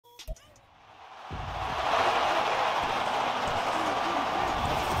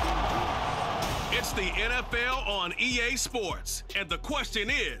It's the NFL on EA Sports, and the question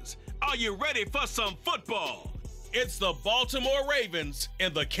is, are you ready for some football? It's the Baltimore Ravens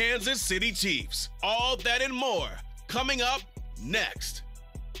and the Kansas City Chiefs. All that and more coming up next.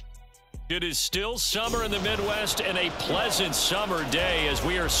 It is still summer in the Midwest and a pleasant summer day as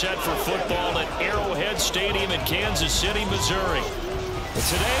we are set for football at Arrowhead Stadium in Kansas City, Missouri.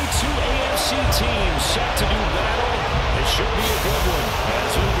 Today, two AFC teams set to do battle. It should be a good one,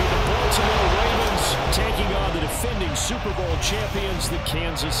 as it will be the Baltimore Ravens taking on the defending Super Bowl champions, the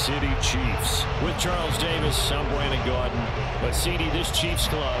Kansas City Chiefs. With Charles Davis, I'm Brandon Gaudin. But, CD, this Chiefs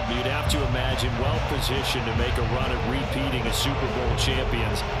club, you'd have to imagine, well-positioned to make a run at repeating as Super Bowl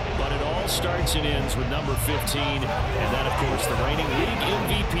champions. But it all starts and ends with number 15, and that, of course, the reigning league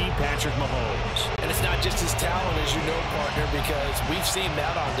MVP, Patrick Mahomes. And it's not just his talent, as you know, partner, because we've seen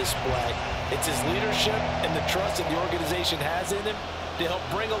that on display. It's his leadership and the trust that the organization has in him to help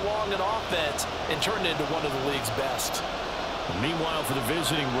bring along an offense and turn it into one of the league's best. Meanwhile, for the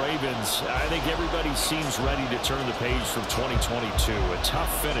visiting Ravens, I think everybody seems ready to turn the page from 2022. A tough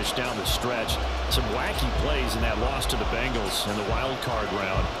finish down the stretch. Some wacky plays in that loss to the Bengals in the wild card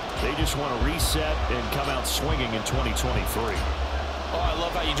round. They just want to reset and come out swinging in 2023. Oh, I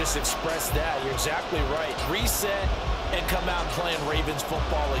love how you just expressed that. You're exactly right. Reset and come out playing Ravens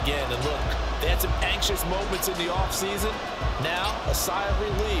football again. And look, they had some anxious moments in the offseason. Now, a sigh of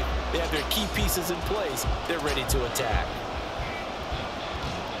relief. They have their key pieces in place. They're ready to attack.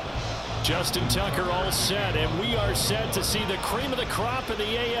 Justin Tucker all set, and we are set to see the cream of the crop in the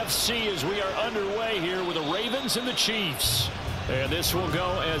AFC as we are underway here with the Ravens and the Chiefs. And this will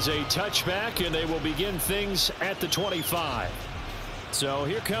go as a touchback, and they will begin things at the 25. So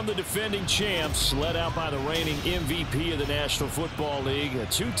here come the defending champs, led out by the reigning MVP of the National Football League, a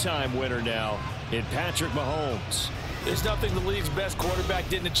two-time winner now in Patrick Mahomes. There's nothing the league's best quarterback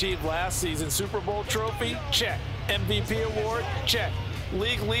didn't achieve last season. Super Bowl trophy? Check. MVP award? Check.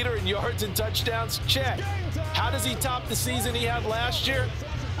 League leader in yards and touchdowns? Check. How does he top the season he had last year?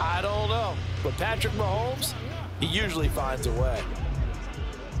 I don't know. But Patrick Mahomes, he usually finds a way.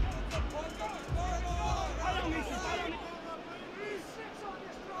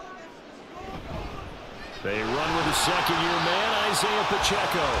 They run with a second-year man, Isaiah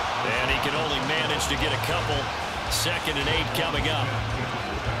Pacheco. And he can only manage to get a couple. 2nd and 8 coming up.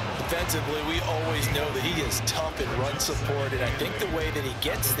 Defensively, we always know that he is tough in run support, and I think the way that he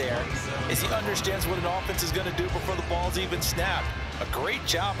gets there is he understands what an offense is going to do before the ball's even snapped. A great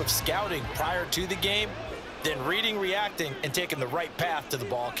job of scouting prior to the game, then reading, reacting, and taking the right path to the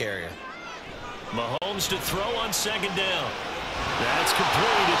ball carrier. Mahomes to throw on 2nd down. That's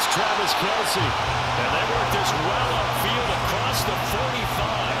complete. It's Travis Kelce. And they work this well upfield across the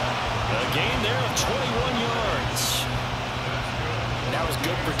 45. A gain there of 21 yards. That was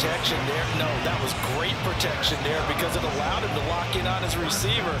good protection there. No, that was great protection there because it allowed him to lock in on his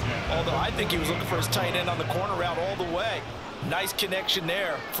receiver. Although I think he was looking for his tight end on the corner route all the way. Nice connection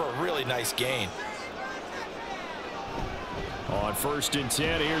there for a really nice gain. On 1st and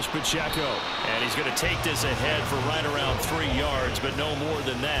 10, here's Pacheco. And he's going to take this ahead for right around 3 yards, but no more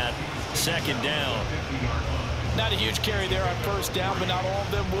than that. 2nd down. Not a huge carry there on 1st down, but not all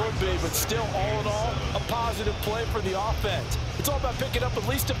of them will be. But still, all in all, a positive play for the offense. It's all about picking up at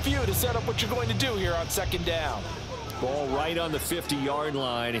least a few to set up what you're going to do here on 2nd down. Ball right on the 50-yard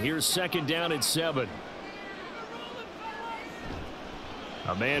line. Here's 2nd down and 7.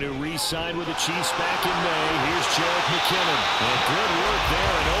 A man who re-signed with the Chiefs back in May. Here's Jerick McKinnon. And good work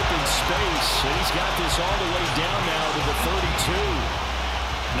there in open space. And he's got this all the way down now to the 32.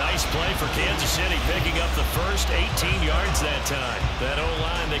 Nice play for Kansas City, picking up the first 18 yards that time. That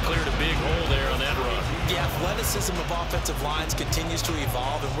O-line, they cleared a big hole there on that run. The athleticism of offensive lines continues to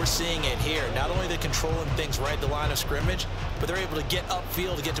evolve, and we're seeing it here. Not only are they controlling things right at the line of scrimmage, but they're able to get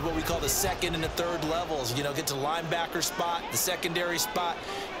upfield to get to what we call the 2nd and the 3rd levels. You know, get to the linebacker spot, the secondary spot,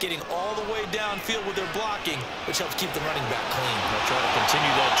 getting all the way downfield with their blocking, which helps keep the running back clean. They'll try to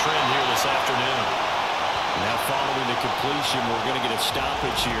continue that trend here this afternoon. Now following the completion, we're going to get a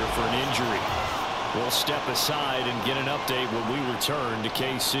stoppage here for an injury. We'll step aside and get an update when we return to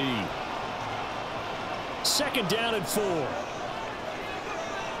KC. 2nd down and 4.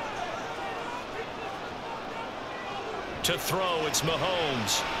 To throw, it's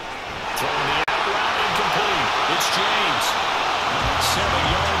Mahomes. Throwing the out route, incomplete. It's James. 7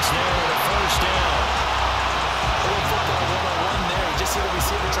 yards there and a 1st down. A little football 1-on-1 there. You just see the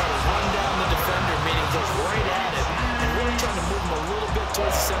receiver try to run down the defender, meaning goes right at him, and really trying to move him a little bit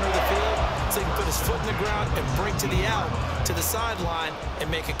towards the center of the field so he can put his foot in the ground and break to the out, to the sideline, and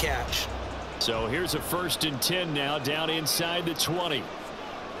make a catch. So here's a 1st and 10 now, down inside the 20.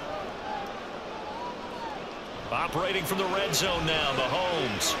 Operating from the red zone now,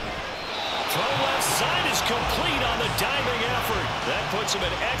 Mahomes. Throw left side is complete on the diving effort. That puts him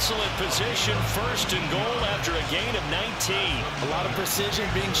in excellent position, first and goal after a gain of 19. A lot of precision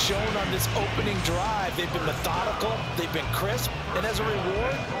being shown on this opening drive. They've been methodical, they've been crisp, and as a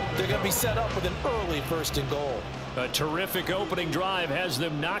reward, they're going to be set up with an early first and goal. A terrific opening drive has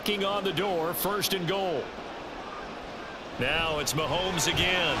them knocking on the door, first and goal. Now it's Mahomes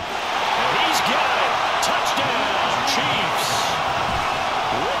again. And he's got it. Touchdown, Chiefs.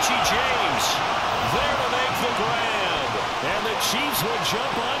 Richie James there to make the grab. And the Chiefs will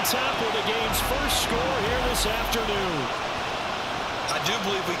jump on top with the game's first score here this afternoon. I do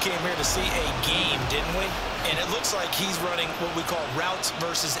believe we came here to see a game, didn't we? And it looks like he's running what we call routes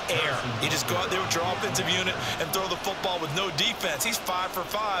versus air. You just go out there with your offensive unit and throw the football with no defense. He's 5 for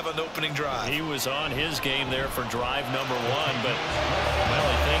 5 on the opening drive. He was on his game there for drive number 1, but well,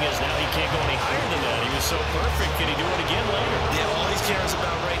 the thing is now he can't go any higher than that. He was so perfect. Can he do it again later? Yeah, all he cares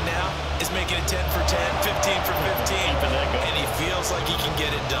about right now is making it 10 for 10, 15 for 15, and he feels like he can get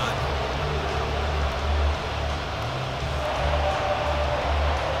it done.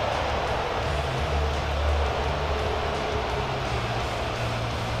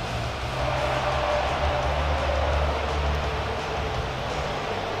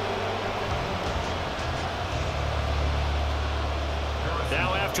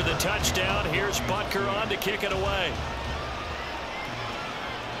 After the touchdown, here's Butker on to kick it away.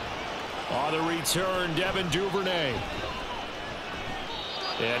 On the return, Devin Duvernay.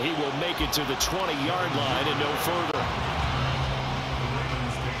 And he will make it to the 20-yard line and no further.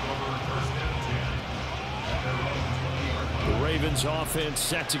 The Ravens offense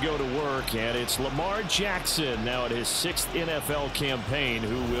set to go to work, and it's Lamar Jackson now at his 6th NFL campaign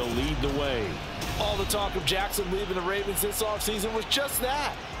who will lead the way. All the talk of Jackson leaving the Ravens this offseason was just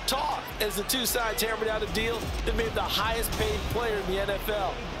that. Talk, as the two sides hammered out a deal that made him the highest paid player in the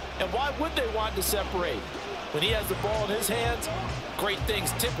NFL. And why would they want to separate? When he has the ball in his hands, great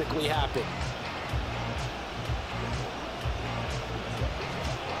things typically happen.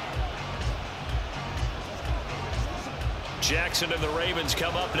 Jackson and the Ravens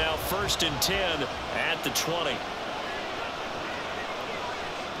come up now, 1st and 10 at the 20.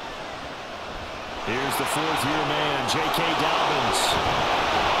 Here's the 4th-year man, J.K. Dobbins.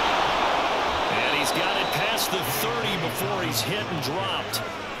 And he's got it past the 30 before he's hit and dropped.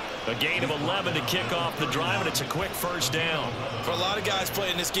 A gain of 11 to kick off the drive, and it's a quick first down. For a lot of guys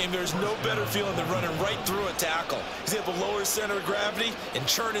playing this game, there's no better feeling than running right through a tackle. He's able to lower his center of gravity and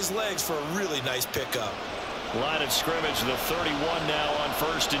churn his legs for a really nice pickup. Line of scrimmage, the 31 now on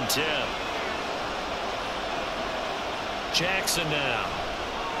 1st and 10. Jackson now.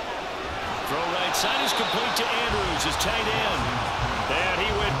 Throw right side is complete to Andrews, his tight end. And he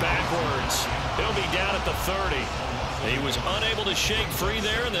went backwards. He'll be down at the 30. He was unable to shake free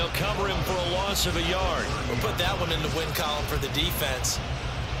there, and they'll cover him for a loss of a yard. We'll put that one in the win column for the defense.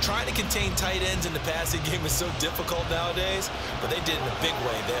 Trying to contain tight ends in the passing game is so difficult nowadays, but they did in a big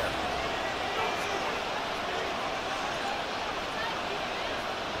way there.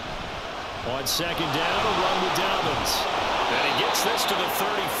 On 2nd down, a run with Dobbins. And he gets this to the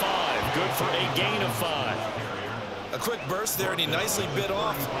 35. Good for a gain of 5. A quick burst there, and he nicely bit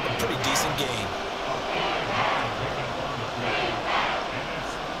off a pretty decent gain.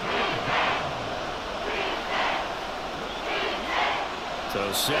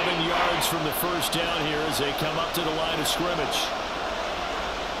 So 7 yards from the first down here as they come up to the line of scrimmage.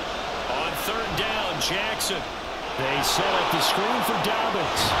 On 3rd down, Jackson. They set up the screen for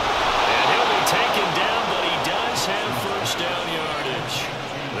Dobbins. And he'll be taken down, but he does have first down yardage.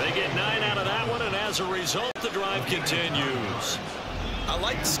 They get 9 out of that one, and as a result, the drive continues. I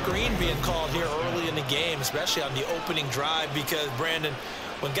like the screen being called here early in the game, especially on the opening drive, because, Brandon,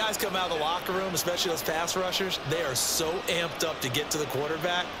 when guys come out of the locker room, especially those pass rushers, they are so amped up to get to the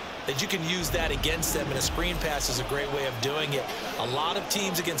quarterback that you can use that against them, and a screen pass is a great way of doing it. A lot of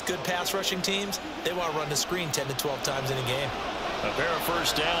teams against good pass rushing teams, they want to run the screen 10 to 12 times in a game. A pair of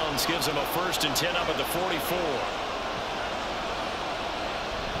first downs gives them a 1st and 10 up at the 44.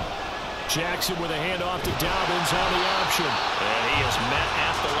 Jackson with a handoff to Dobbins on the option. And he is met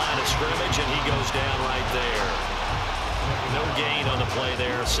at the line of scrimmage, and he goes down right there. No gain on the play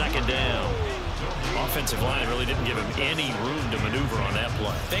there, 2nd down. Offensive line really didn't give him any room to maneuver on that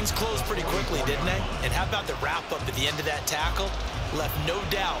play. Things closed pretty quickly, didn't they? And how about the wrap-up at the end of that tackle? Left no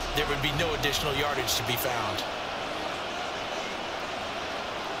doubt there would be no additional yardage to be found.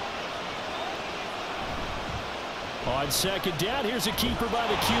 On 2nd down, here's a keeper by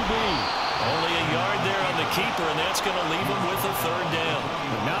the QB. Only a yard there on the keeper, and that's going to leave him with a third down.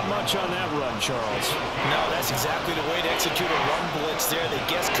 Not much on that run, Charles. No, that's exactly the way to execute a run blitz there. They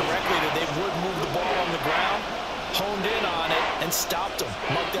guessed correctly that they would move the ball on the ground, honed in on it, and stopped them.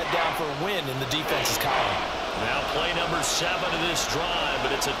 Marked that down for a win in the defense's column. Now play number 7 of this drive,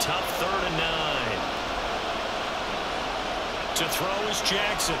 but it's a tough 3rd and 9. To throw is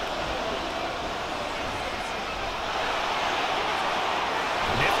Jackson.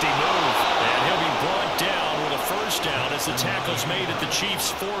 Nifty move, and he'll be brought down with a first down as the tackle's made at the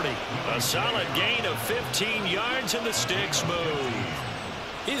Chiefs' 40. A solid gain of 15 yards, and the sticks move.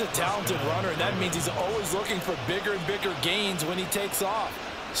 He's a talented runner, and that means he's always looking for bigger and bigger gains when he takes off.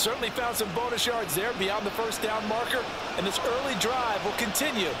 Certainly found some bonus yards there beyond the first down marker, and this early drive will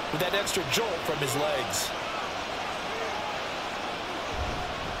continue with that extra jolt from his legs.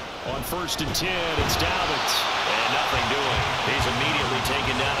 On 1st and 10, it's Dobbins. And nothing doing. He's immediately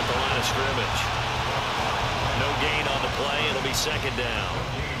taken down at the line of scrimmage. No gain on the play. It'll be 2nd down.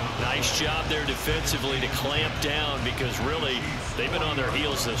 Nice job there defensively to clamp down because really they've been on their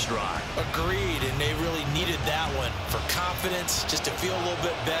heels this drive. Agreed, and they really needed that one for confidence, just to feel a little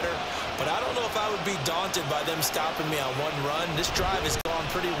bit better. But I don't know if I would be daunted by them stopping me on one run. This drive has gone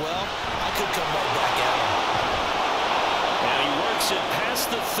pretty well. I could come right back at him. And he works it past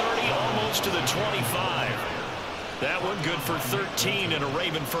the 30, almost to the 25. That one good for 13 and a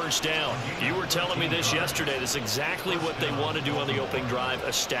Raven first down. You were telling me this yesterday. This is exactly what they want to do on the opening drive,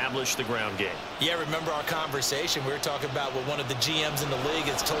 establish the ground game. Yeah, remember our conversation? We were talking about what one of the GMs in the league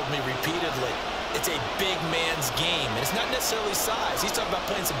has told me repeatedly. It's a big man's game, and it's not necessarily size. He's talking about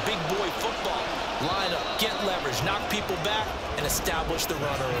playing some big boy football. Line up, get leverage, knock people back, and establish the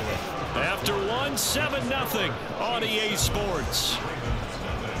run early. After 7-0 on EA Sports.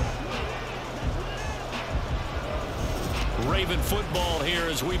 Raven football here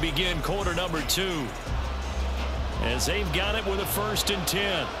as we begin quarter number 2. As they've got it with a 1st and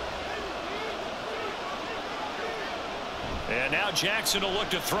 10. And now Jackson will look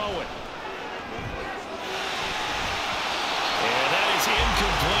to throw it. And that is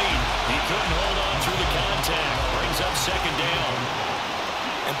incomplete. He couldn't hold on through the contact. Brings up 2nd down.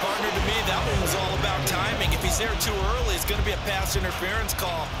 And partner, to me, that one was all about timing. If he's there too early, it's going to be a pass interference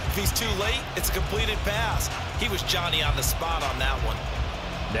call. If he's too late, it's a completed pass. He was Johnny on the spot on that one.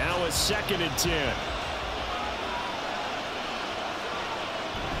 Now a 2nd and 10.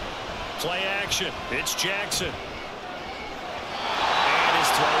 Play action. It's Jackson. And his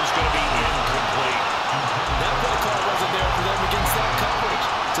throw is going to be incomplete. That play call wasn't there for them against that coverage.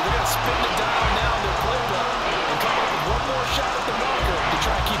 So they're going to spin the dial now in their playbook and come up with one more shot at the marker to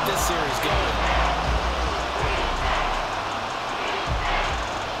try to keep this series going.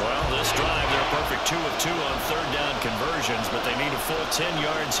 Well, this drive, they're a perfect 2 of 2 on 3rd down conversions, but they need a full 10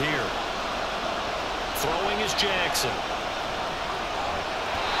 yards here. Throwing is Jackson.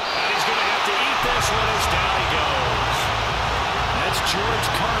 And he's going to have to eat this one as down he goes. That's George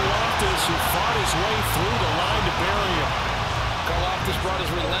Karlaftis, who fought his way through the line to bury him. Karlaftis brought his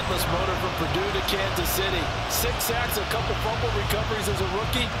relentless motor from Purdue to Kansas City. 6 sacks, a couple fumble recoveries as a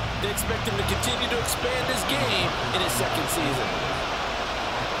rookie. They expect him to continue to expand his game in his 2nd season.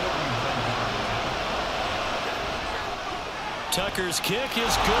 Tucker's kick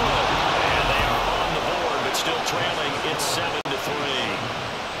is good. And they are on the board, but still trailing. It's 7-3.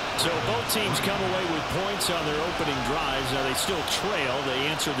 So both teams come away with points on their opening drives. Now they still trail. They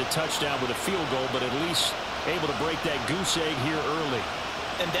answered the touchdown with a field goal, but at least able to break that goose egg here early.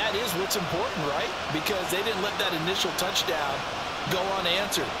 And that is what's important, right? Because they didn't let that initial touchdown go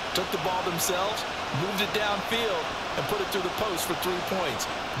unanswered. Took the ball themselves, moved it downfield, and put it through the post for 3 points.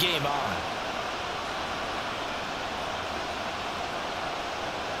 Game on.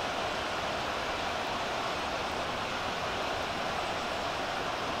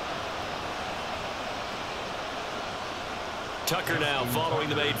 Tucker now following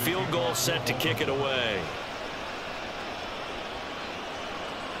the made field goal, set to kick it away.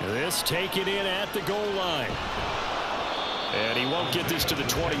 This taken in at the goal line. And he won't get this to the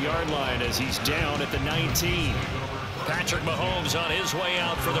 20-yard line as he's down at the 19. Patrick Mahomes on his way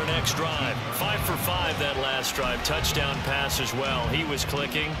out for their next drive. 5 for 5 that last drive. Touchdown pass as well. He was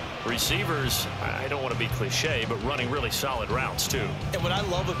clicking. Receivers, I don't want to be cliche, but running really solid routes too. And what I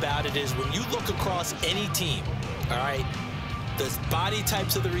love about it is when you look across any team, all right, the body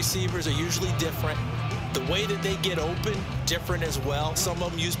types of the receivers are usually different. The way that they get open, different as well. Some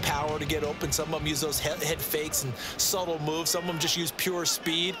of them use power to get open. Some of them use those head fakes and subtle moves. Some of them just use pure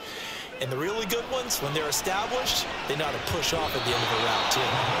speed. And the really good ones, when they're established, they know how to push off at the end of the route,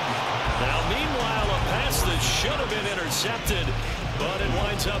 too. Now, meanwhile, a pass that should have been intercepted but it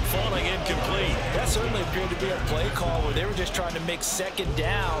winds up falling incomplete. That certainly appeared to be a play call where they were just trying to make second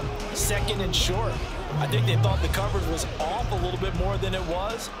down, second and short. I think they thought the coverage was off a little bit more than it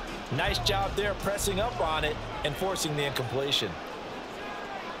was. Nice job there pressing up on it and forcing the incompletion.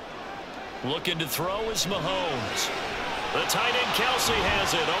 Looking to throw is Mahomes. The tight end Kelsey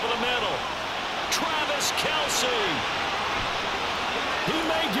has it over the middle. Travis Kelsey. He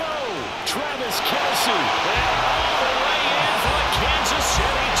may go. Travis Kelsey. And all the way in for a Kansas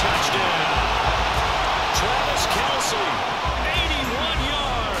City touchdown. Travis Kelsey, 81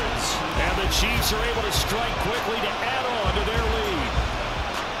 yards. And the Chiefs are able to strike quickly to add on to their lead.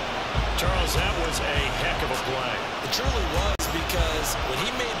 Charles, that was a heck of a play. It truly was, because when he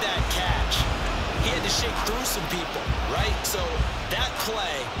made that catch, he had to shake through some people, right? So that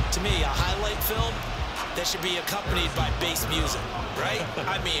play, to me, a highlight film that should be accompanied by bass music, right?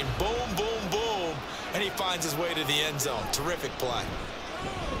 I mean, boom, boom, boom, and he finds his way to the end zone. Terrific play.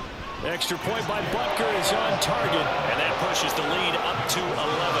 Extra point by Butker is on target, and that pushes the lead up to 11.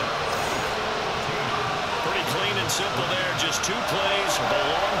 Pretty clean and simple there. Just 2 plays, the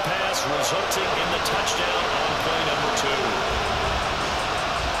long pass resulting in the touchdown on play number 2.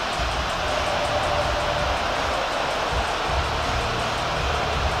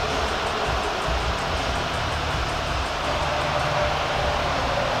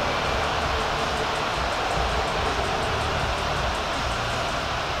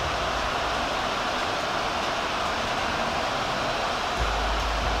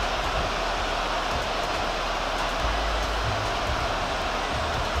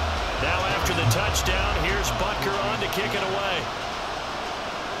 The touchdown. Here's Butker on to kick it away.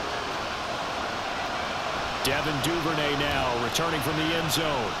 Devin Duvernay now returning from the end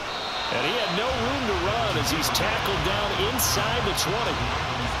zone. And he had no room to run as he's tackled down inside the 20.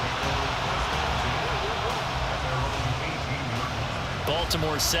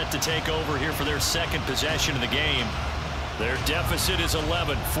 Baltimore set to take over here for their second possession of the game. Their deficit is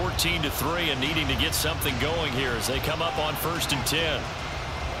 11, 14-3, and needing to get something going here as they come up on 1st and 10.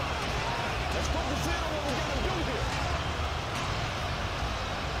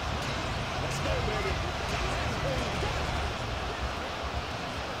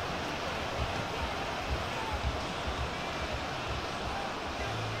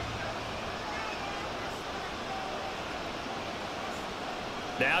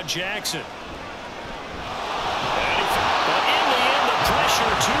 Now Jackson. But in the end, the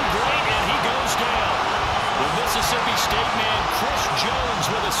pressure too great, and he goes down. The Mississippi State man, Chris Jones,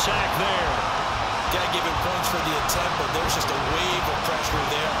 with a sack there. Got to give him points for the attempt, but there's just a wave of pressure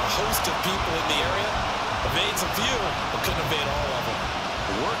there. A host of people in the area. Evades a few, but couldn't evade all of them.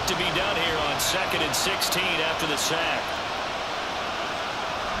 Work to be done here on 2nd and 16 after the sack.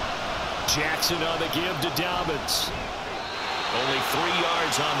 Jackson on the give to Dobbins. Only 3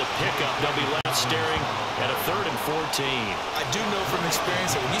 yards on the pickup. They'll be left staring at a 3rd and 14. I do know from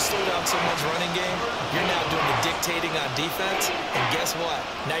experience that when you slow down someone's running game, you're now doing the dictating on defense. And guess what?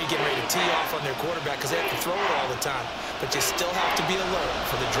 Now you're getting ready to tee off on their quarterback because they have to throw it all the time. But you still have to be alert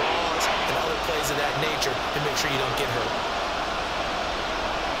for the draws and other plays of that nature to make sure you don't get hurt.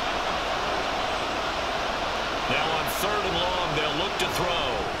 Now on 3rd and long, they'll look to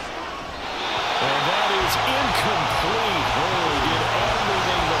throw. And that is incomplete. Oh, he did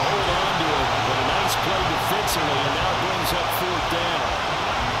everything to hold on to it. But a nice play defensively, and now brings up 4th down.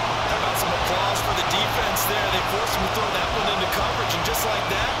 How about some applause for the defense there? They forced him to throw that one into coverage, and just like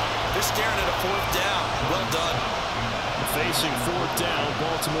that, they're staring at a 4th down. Well done. Facing 4th down,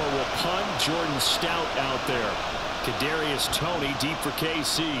 Baltimore will punt. Jordan Stout out there. Kadarius Toney deep for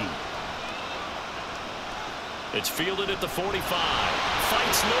KC. It's fielded at the 45.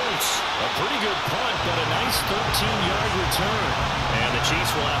 Fights loose. A pretty good punt, but a nice 13-yard return. And the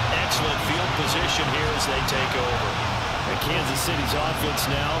Chiefs will have excellent field position here as they take over. And Kansas City's offense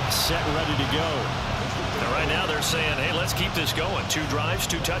now set and ready to go. And right now they're saying, hey, let's keep this going. 2 drives,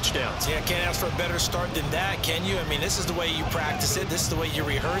 2 touchdowns. Yeah, can't ask for a better start than that, can you? I mean, this is the way you practice it. This is the way you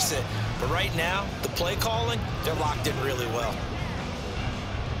rehearse it. But right now, the play calling, they're locked in really well.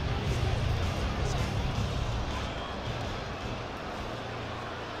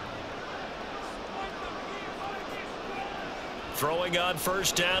 Throwing on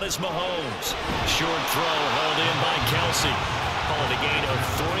 1st down is Mahomes. Short throw held in by Kelsey. Call it a gain of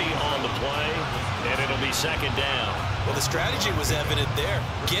 3 on the play, and it'll be 2nd down. Well, the strategy was evident there.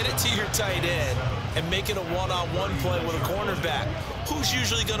 Get it to your tight end and make it a one-on-one play with a cornerback. Who's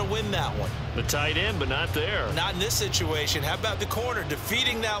usually going to win that one? The tight end, but not there. Not in this situation. How about the corner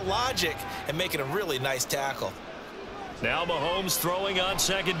defeating that logic and making a really nice tackle? Now Mahomes throwing on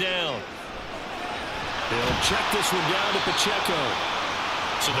 2nd down. They'll check this one down to Pacheco.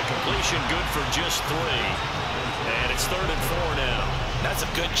 So the completion good for just 3. And it's 3rd and 4 now. That's a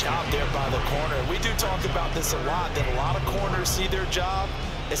good job there by the corner. We do talk about this a lot, that a lot of corners see their job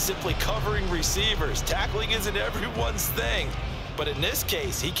as simply covering receivers. Tackling isn't everyone's thing. But in this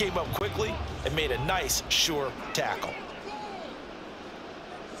case, he came up quickly and made a nice, sure tackle.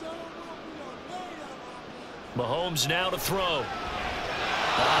 Mahomes now to throw.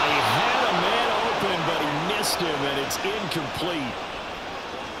 He had a man open, but he missed him, and it's incomplete.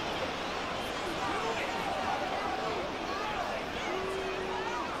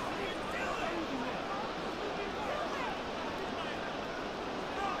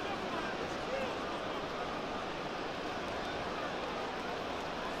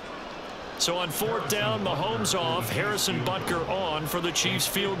 So on 4th down, Mahomes off, Harrison Butker on for the Chiefs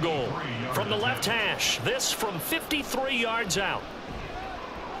field goal. From the left hash, this from 53 yards out.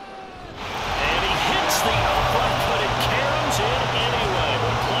 And he hits the upright, but it caroms in anyway.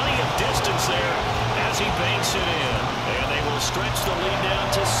 Plenty of distance there as he banks it in. And they will stretch the lead down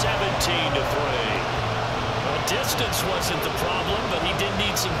to 17-3. Well, distance wasn't the problem, but he did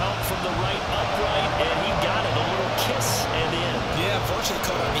need some help from the right upright, and he got it. A little kiss and in. Yeah, unfortunately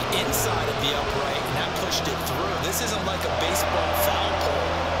caught on the inside of the upright, and that pushed it through. This isn't like a baseball foul pole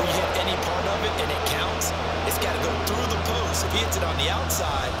where you hit any part of it and it counts. It's got to go through the post. If he hits it on the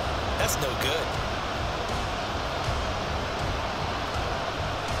outside, that's no good.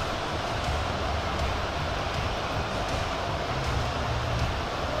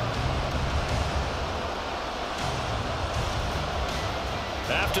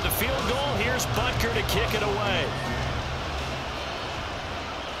 After the field goal, here's Butker to kick it away.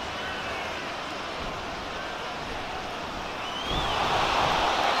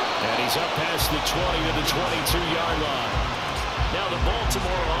 And he's up past the 20 to the 22-yard line. Now the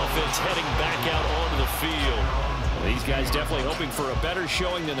Baltimore offense heading back out onto the field. These guys definitely hoping for a better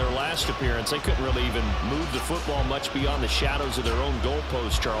showing than their last appearance. They couldn't really even move the football much beyond the shadows of their own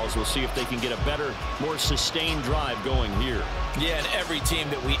goalpost, Charles. We'll see if they can get a better, more sustained drive going here. Yeah, and every team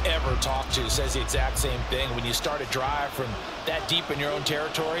that we ever talk to says the exact same thing. When you start a drive from that deep in your own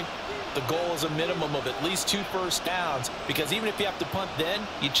territory, the goal is a minimum of at least 2 first downs, because even if you have to punt then,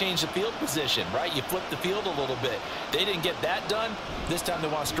 you change the field position, right? You flip the field a little bit. They didn't get that done. This time they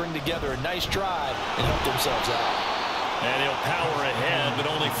want to string together a nice drive and help themselves out. And he'll power ahead, but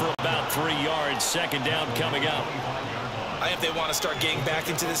only for about 3 yards. 2nd down coming up. I think if they want to start getting back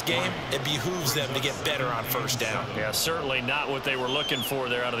into this game, it behooves them to get better on 1st down. Yeah, certainly not what they were looking for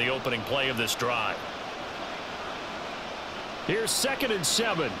there out of the opening play of this drive. Here's 2nd and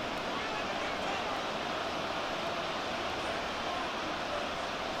 7.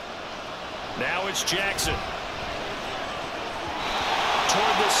 Now it's Jackson.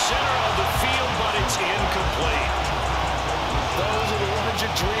 Toward the center of the field, but it's incomplete. Those are the ones you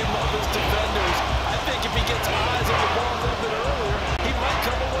dream of as defenders. I think if he gets eyes on the ball a little bit earlier, he might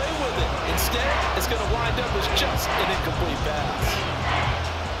come away with it. Instead, it's going to wind up as just an incomplete pass.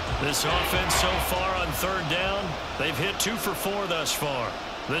 This offense so far on 3rd down, they've hit 2 for 4 thus far.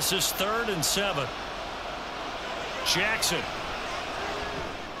 This is 3rd and 7. Jackson.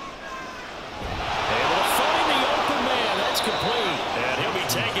 Able to find the open man. That's complete. And he'll be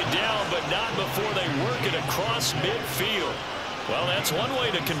taken down, but not before they work it across midfield. Well, that's one way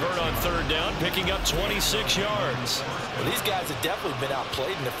to convert on 3rd down, picking up 26 yards. Well, these guys have definitely been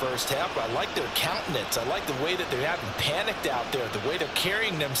outplayed in the first half, but I like their countenance. I like the way that they haven't panicked out there, the way they're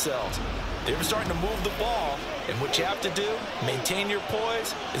carrying themselves. They're starting to move the ball, and what you have to do, maintain your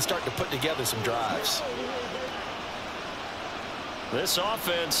poise and start to put together some drives. This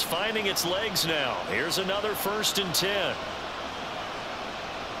offense finding its legs now. Here's another 1st and 10.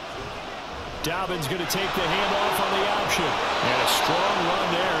 Dobbins going to take the handoff on the option. And a strong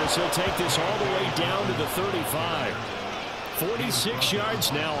run there as he'll take this all the way down to the 35. 46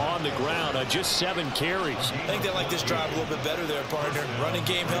 yards now on the ground on just 7 carries. I think they like this drive a little bit better there, partner. Running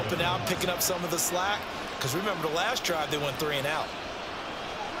game helping out, picking up some of the slack. Because remember the last drive, they went 3 and out.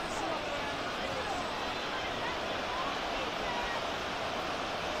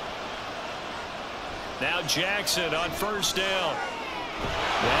 Now Jackson on 1st down.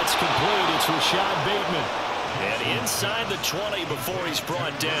 That's complete. It's Rashad Bateman. And inside the 20 before he's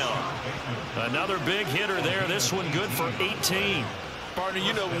brought down. Another big hitter there. This one good for 18. Partner,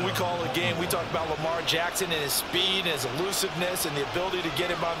 you know when we call a game, we talk about Lamar Jackson and his speed and his elusiveness and the ability to get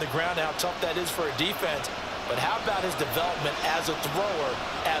him on the ground and how tough that is for a defense. But how about his development as a thrower,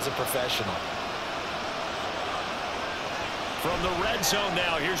 as a professional? From the red zone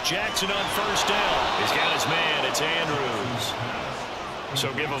now, here's Jackson on 1st down. He's got his man. It's Andrews.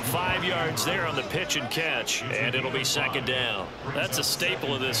 So give him 5 yards there on the pitch and catch, and it'll be second down. That's a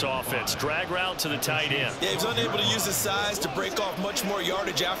staple of this offense. Drag route to the tight end. Yeah, he was unable to use his size to break off much more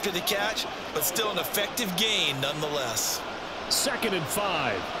yardage after the catch, but still an effective gain nonetheless. 2nd and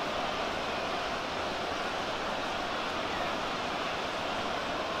 5.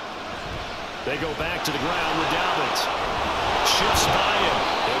 They go back to the ground with Dobbins. Shifts by him.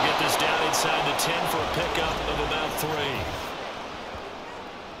 He'll get this down inside the 10 for a pickup of about 3.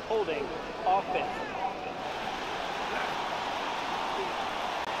 Holding offense.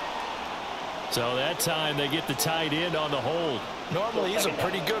 So that time they get the tight end on the hold. Normally he's a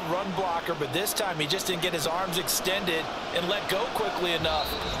pretty good run blocker, but this time he just didn't get his arms extended and let go quickly enough.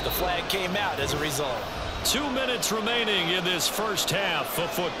 The flag came out as a result. 2 minutes remaining in this first half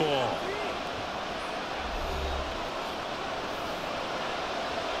of football.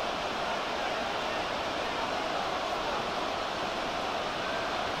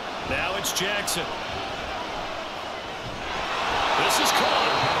 Now it's Jackson. This is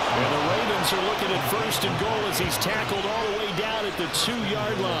caught. And the Ravens are looking at 1st and goal as he's tackled all the way down at the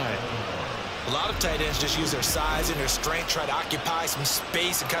 2-yard line. A lot of tight ends just use their size and their strength, try to occupy some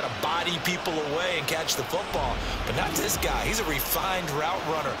space and kind of body people away and catch the football. But not this guy. He's a refined route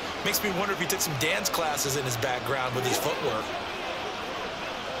runner. Makes me wonder if he took some dance classes in his background with his footwork.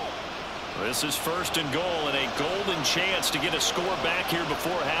 This is 1st and goal and a golden chance to get a score back here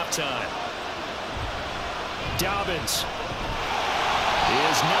before halftime. Dobbins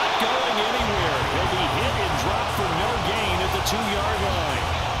is not going anywhere. He'll be hit and dropped for no gain at the 2-yard line.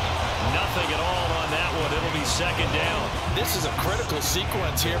 Nothing at all on that one. It'll be second down. This is a critical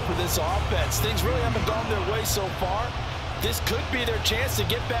sequence here for this offense. Things really haven't gone their way so far. This could be their chance to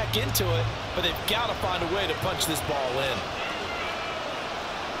get back into it, but they've got to find a way to punch this ball in.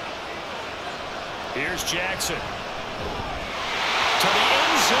 Here's Jackson. To the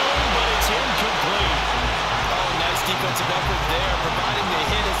end zone, but it's incomplete. Oh, nice defensive effort there, providing the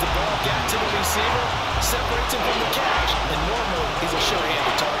hit as the ball got to the receiver, separates him from the catch, and normally he's a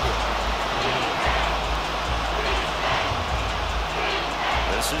sure-handed target.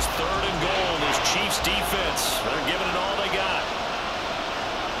 This is 3rd and goal. This Chiefs defense, they're giving it all they got.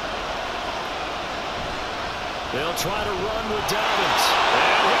 They'll try to run with Dobbins.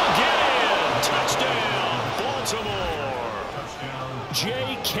 And he'll get in. Touchdown, Baltimore.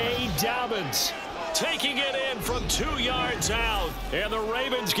 J.K. Dobbins taking it in from 2 yards out. And the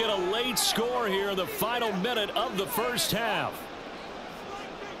Ravens get a late score here in the final minute of the first half.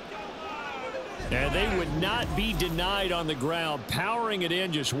 And they would not be denied on the ground, powering it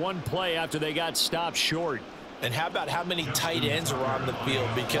in just one play after they got stopped short. And how about how many tight ends are on the field?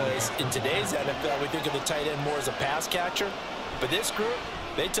 Because in today's NFL, we think of the tight end more as a pass catcher. But this group,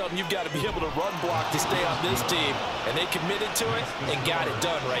 they tell them you've got to be able to run block to stay on this team. And they committed to it and got it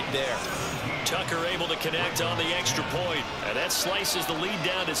done right there. Tucker able to connect on the extra point. And that slices the lead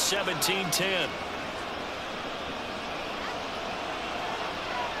down to 17-10.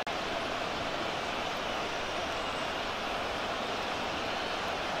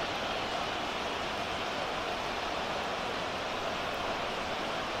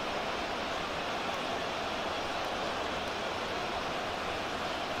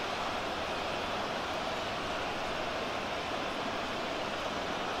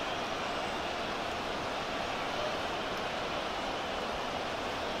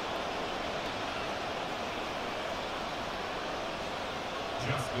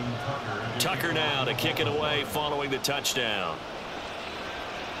 Tucker now to kick it away following the touchdown.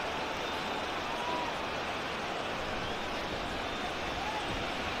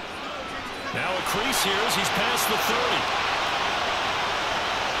 Now a crease here as he's past the 30.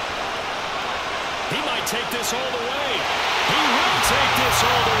 He might take this all the way. He will take this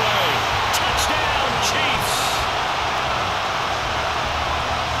all the way. Touchdown, Chiefs.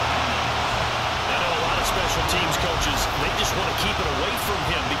 Special teams coaches, they just want to keep it away from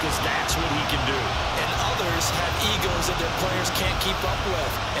him because that's what he can do. And others have egos that their players can't keep up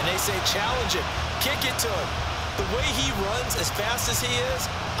with. And they say, challenge him, kick it to him. The way he runs as fast as he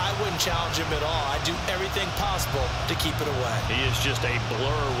is, I wouldn't challenge him at all. I'd do everything possible to keep it away. He is just a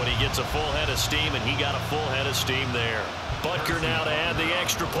blur when he gets a full head of steam, and he got a full head of steam there. Butker now to add the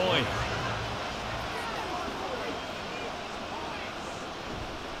extra point.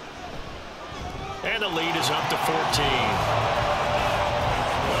 And the lead is up to 14.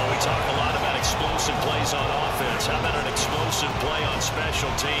 Well, we talk a lot about explosive plays on offense. How about an explosive play on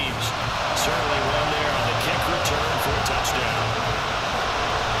special teams? Certainly one there on the kick return for a touchdown.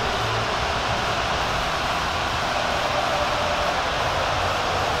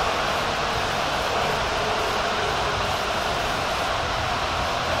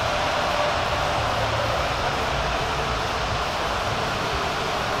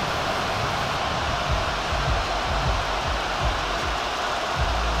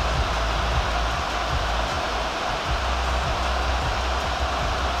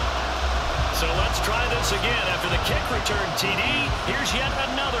 once again after the kick return TD. Here's yet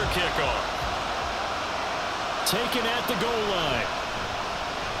another kickoff. Taken at the goal line.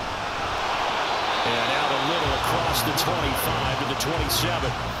 And out a little across the 25 to the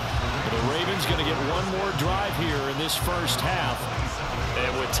 27. The Ravens going to get one more drive here in this first half.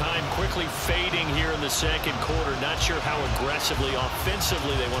 And with time quickly fading here in the second quarter, not sure how aggressively,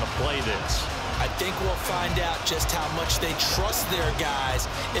 offensively they want to play this. I think we'll find out just how much they trust their guys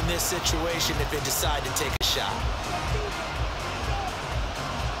in this situation if they decide to take a shot.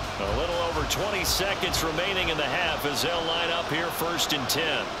 A little over 20 seconds remaining in the half as they'll line up here 1st and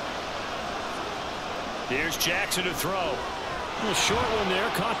 10. Here's Jackson to throw. A short one there,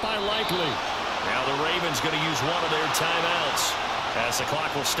 caught by Likely. Now the Ravens going to use one of their timeouts as the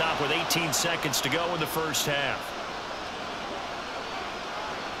clock will stop with 18 seconds to go in the first half.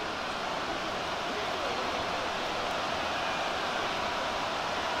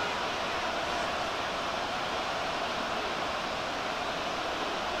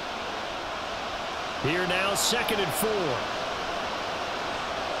 Here now, 2nd and 4.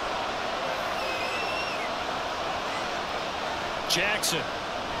 Jackson. And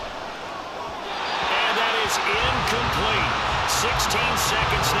that is incomplete. 16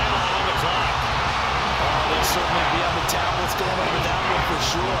 seconds now on the clock. Oh, they'll certainly be on the tablets going over that one for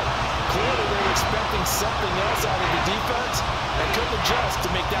sure. Clearly they were expecting something else out of the defense and couldn't adjust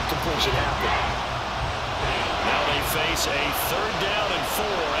to make that completion happen. Now they face a 3rd down and 4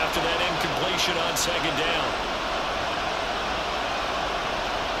 after that incompletion on 2nd down.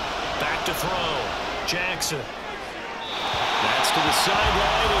 Back to throw. Jackson. That's to the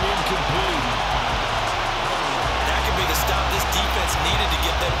sideline and incomplete. That could be the stop this defense needed to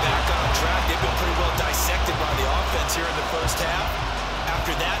get them back on track. They've been pretty well dissected by the offense here in the first half.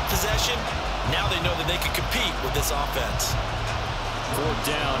 After that possession, now they know that they can compete with this offense. 4th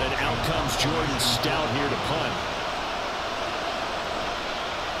down, and out comes Jordan Stout here to punt.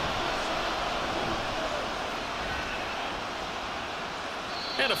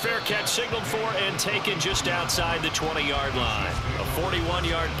 And a fair catch signaled for and taken just outside the 20-yard line. A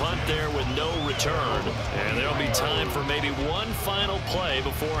 41-yard punt there with no return. And there'll be time for maybe one final play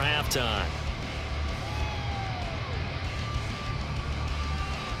before halftime.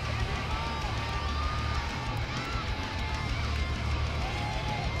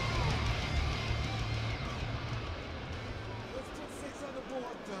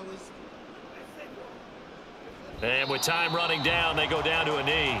 And with time running down, they go down to a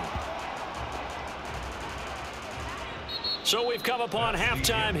knee. So we've come upon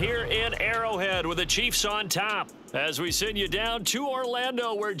halftime here in Arrowhead with the Chiefs on top as we send you down to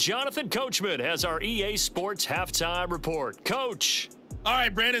Orlando where Jonathan Coachman has our EA Sports Halftime Report. Coach. All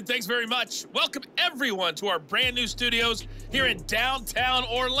right, Brandon, thanks very much. Welcome, everyone, to our brand new studios here in downtown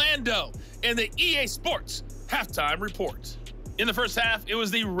Orlando in the EA Sports Halftime Report. In the first half, it was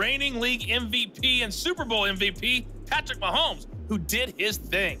the reigning league MVP and Super Bowl MVP, Patrick Mahomes, who did his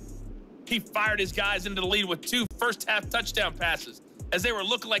thing. He fired his guys into the lead with 2 first-half touchdown passes as they were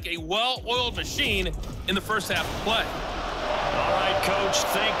looking like a well-oiled machine in the first half of play. All right, Coach,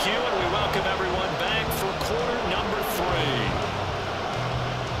 thank you, and we welcome everyone back for quarter number 3.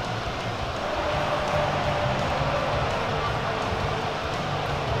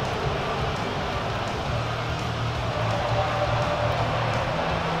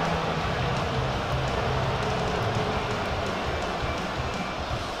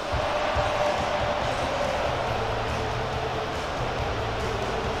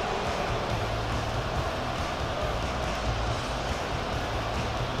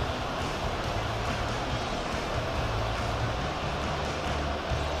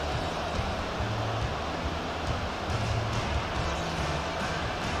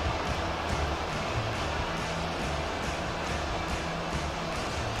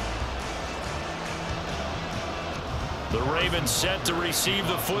 The Ravens set to receive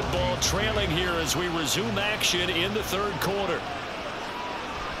the football, trailing here as we resume action in the 3rd quarter.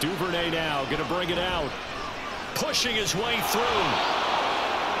 Duvernay now going to bring it out. Pushing his way through.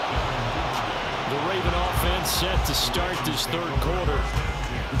 The Raven offense set to start this 3rd quarter.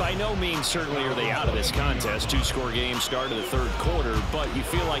 By no means certainly are they out of this contest. 2-score game start of the 3rd quarter, but you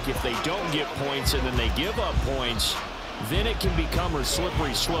feel like if they don't get points and then they give up points, then it can become a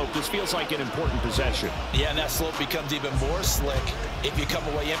slippery slope. This feels like an important possession. Yeah, and that slope becomes even more slick if you come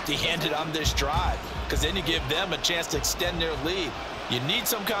away empty-handed on this drive, because then you give them a chance to extend their lead. You need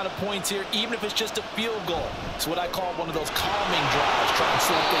some kind of points here, even if it's just a field goal. It's what I call one of those calming drives, try and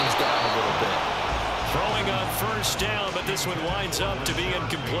slow things down a little bit. Throwing on first down, but this one winds up to be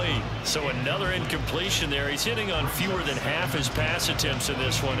incomplete. So another incompletion there. He's hitting on fewer than half his pass attempts in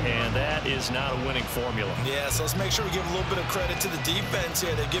this one, and that is not a winning formula. Yeah, so let's make sure we give a little bit of credit to the defense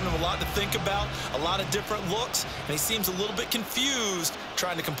here. They've given him a lot to think about, a lot of different looks, and he seems a little bit confused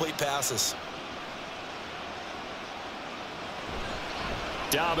trying to complete passes.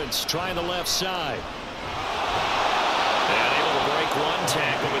 Dobbins trying the left side. And able to break one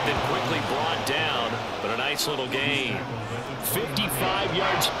tackle, but then quickly brought down. But a nice little gain. 55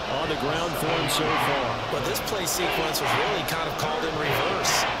 yards on the ground for him so far. But this play sequence was really kind of called in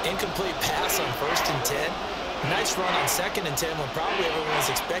reverse. Incomplete pass on 1st and 10. Nice run on 2nd and 10 when probably everyone was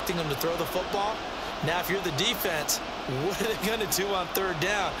expecting him to throw the football. Now, if you're the defense, what are they going to do on 3rd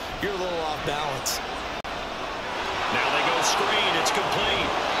down? You're a little off balance. Now they go screen. It's complete.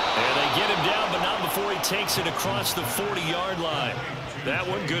 And they get him down, but not before he takes it across the 40-yard line. That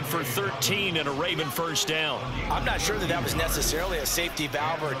one good for 13 and a Raven first down. I'm not sure that was necessarily a safety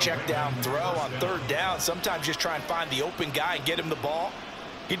valve or a check down throw on 3rd down. Sometimes just try and find the open guy and get him the ball.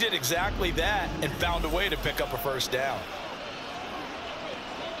 He did exactly that and found a way to pick up a first down.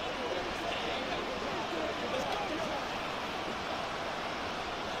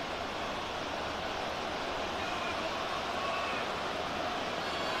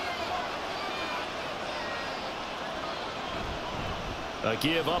 A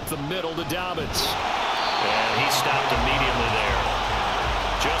give up the middle to Dobbins. And he stopped immediately there.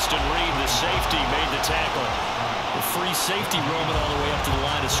 Justin Reed, the safety, made the tackle. The free safety roaming all the way up to the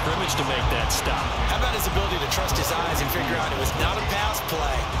line of scrimmage to make that stop. How about his ability to trust his eyes and figure out it was not a pass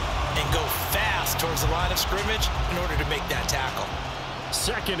play and go fast towards the line of scrimmage in order to make that tackle.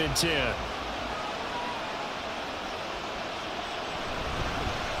 2nd and 10.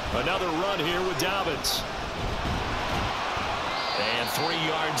 Another run here with Dobbins. And 3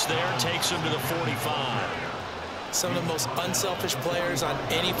 yards there takes him to the 45. Some of the most unselfish players on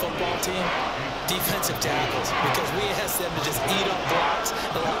any football team, defensive tackles, because we ask them to just eat up blocks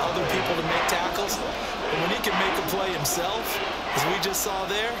and allow other people to make tackles. But when he can make a play himself, as we just saw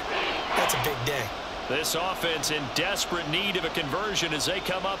there, that's a big day. This offense in desperate need of a conversion as they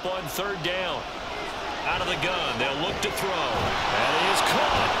come up on 3rd down. Out of the gun, they'll look to throw. That is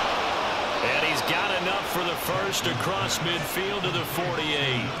caught. And he's got enough for the first across midfield to the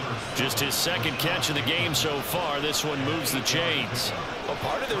 48. Just his 2nd catch of the game so far. This one moves the chains. Well,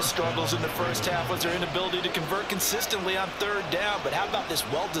 part of their struggles in the first half was their inability to convert consistently on 3rd down. But how about this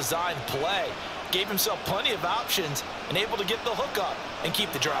well-designed play? Gave himself plenty of options and able to get the hook up and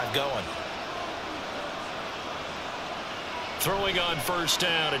keep the drive going. Throwing on 1st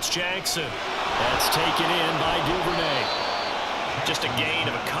down, it's Jackson. That's taken in by Duvernay. Just a gain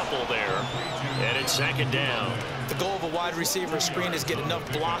of a couple there. And it's 2nd down. The goal of a wide receiver screen is get enough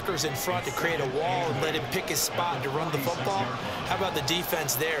blockers in front to create a wall and let him pick his spot to run the football. How about the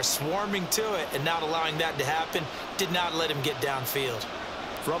defense there, swarming to it and not allowing that to happen? Did not let him get downfield.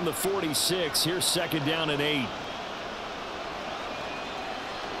 From the 46, here's 2nd down and 8.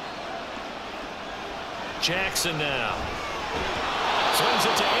 Jackson now. Swings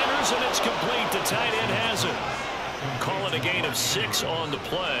it to Andrews, and it's complete. The tight end has it. Call it a gain of 6 on the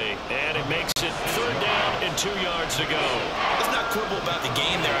play, and it makes it 3rd down and 2 yards to go. Let's not quibble about the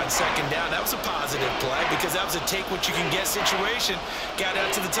game there on 2nd down. That was a positive play because that was a take-what-you-can-get situation. Got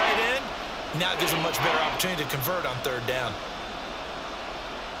out to the tight end. Now it gives a much better opportunity to convert on 3rd down.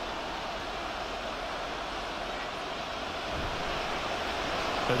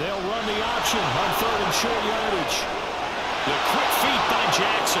 And they'll run the option on 3rd and short yardage. The quick feet by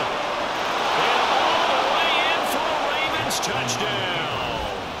Jackson. And all the way in for a Ravens touchdown.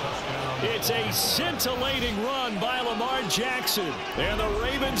 It's a scintillating run by Lamar Jackson. And the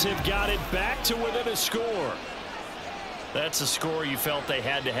Ravens have got it back to within a score. That's a score you felt they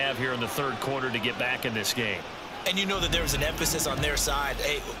had to have here in the 3rd quarter to get back in this game. And you know that there was an emphasis on their side.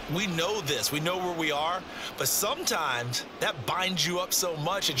 Hey, we know this. We know where we are. But sometimes that binds you up so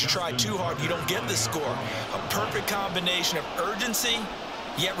much that you try too hard, you don't get the score. A perfect combination of urgency,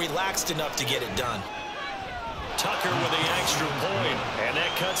 yet relaxed enough to get it done. Tucker with the extra point, and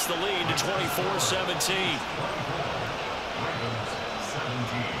that cuts the lead to 24-17.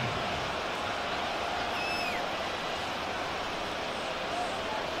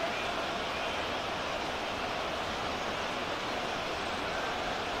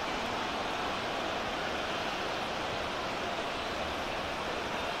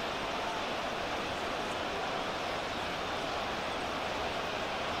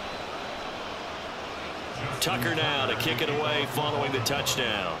 Tucker now to kick it away following the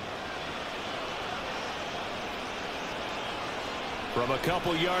touchdown. From a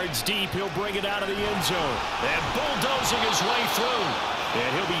couple yards deep, he'll bring it out of the end zone. And bulldozing his way through.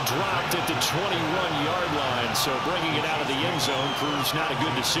 And he'll be dropped at the 21-yard line. So bringing it out of the end zone proves not a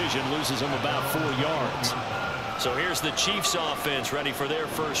good decision. Loses him about 4 yards. So here's the Chiefs offense ready for their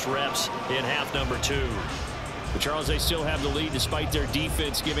first reps in half number 2. But Charles, they still have the lead despite their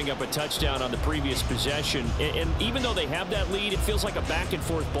defense giving up a touchdown on the previous possession. And even though they have that lead, it feels like a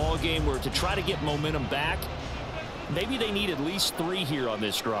back-and-forth ball game where to try to get momentum back, maybe they need at least 3 here on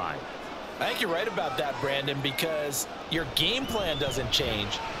this drive. I think you're right about that, Brandon, because your game plan doesn't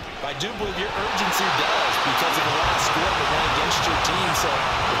change. I do believe your urgency does because of the last score that went against your team. So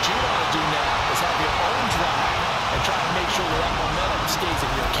what you want to do now is have your own drive and try to make sure that momentum stays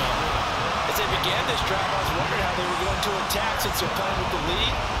in your camp. As they began this drive, I was wondering how they were going to attack since they're playing with the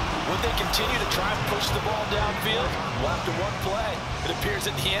lead. Would they continue to try and push the ball downfield? Well, after one play, it appears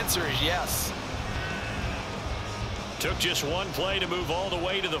that the answer is yes. Took just one play to move all the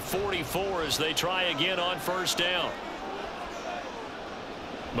way to the 44 as they try again on first down.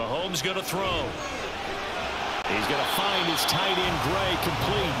 Mahomes going to throw. He's going to find his tight end, Gray,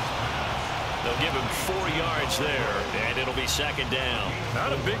 complete. They'll give him 4 yards there, and it'll be second down.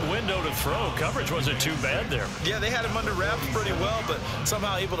 Not a big window to throw. Coverage wasn't too bad there. Yeah, they had him under wraps pretty well, but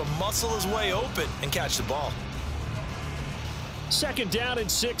somehow able to muscle his way open and catch the ball. Second down and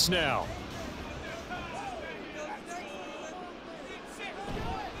 6 now.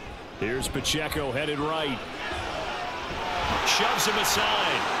 Here's Pacheco headed right. Shoves him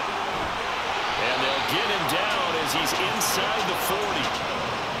aside. And they'll get him down as he's inside the 40.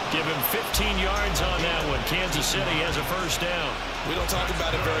 Give him 15 yards on that one. Kansas City has a first down. We don't talk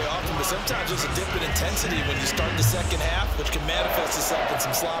about it very often, but sometimes there's a dip in intensity when you start the second half, which can manifest itself in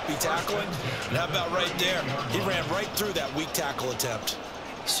some sloppy tackling. And how about right there? He ran right through that weak tackle attempt.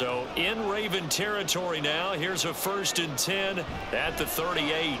 So in Raven territory now. Here's a 1st and 10 at the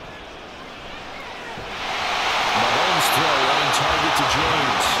 38. Mahomes throw on target to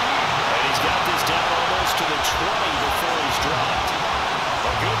James. And he's got this down almost to the 20 before he's dropped.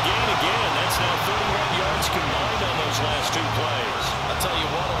 A good gain again. That's now 31 yards combined on those last 2 plays. I'll tell you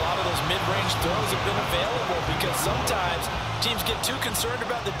what, a lot of those mid-range throws have been available because sometimes teams get too concerned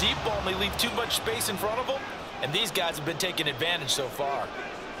about the deep ball and they leave too much space in front of them. And these guys have been taking advantage so far.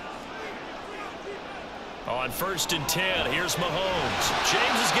 On 1st and 10, here's Mahomes.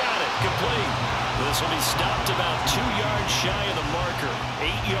 James has got it. Complete. This will be stopped about 2 yards shy of the marker.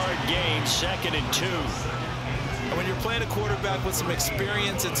 8-yard gain, 2nd and 2. And when you're playing a quarterback with some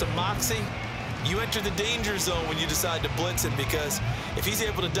experience and some moxie, you enter the danger zone when you decide to blitz him because if he's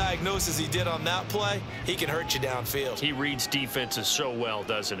able to diagnose as he did on that play, he can hurt you downfield. He reads defenses so well,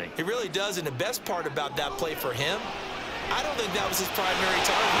 doesn't he? He really does, and the best part about that play for him, I don't think that was his primary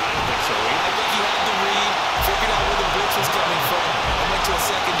target. I don't think so either. I think he had the read, figured out where the blitz was coming from, and went to a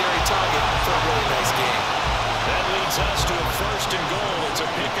secondary target for a really nice game. That leads us to a 1st and goal. It's a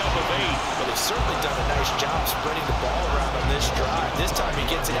pickup of 8. But they've certainly done a nice job spreading the ball around on this drive. This time he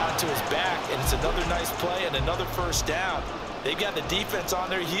gets it out to his back, and it's another nice play and another first down. They've got the defense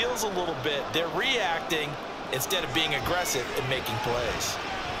on their heels a little bit. They're reacting instead of being aggressive and making plays.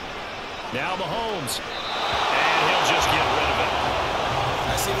 Now Mahomes. And he'll just get rid of it.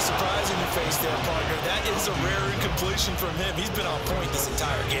 I see the surprise in your face there, partner. That is a rare incompletion from him. He's been on point this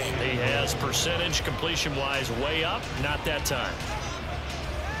entire game. He has percentage completion-wise way up. Not that time.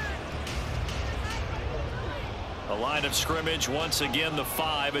 A line of scrimmage once again the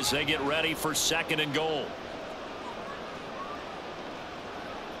 5 as they get ready for 2nd and goal.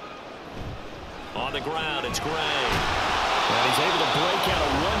 On the ground, it's Gray. And he's able to break out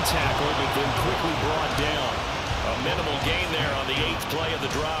of 1 tackle, but then quickly brought down. A minimal gain there on the 8th play of the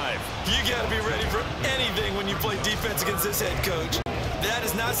drive. You got to be ready for anything when you play defense against this head coach. That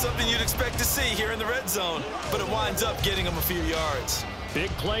is not something you'd expect to see here in the red zone, but it winds up getting him a few yards. Big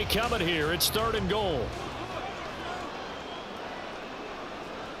play coming here. It's 3rd and goal.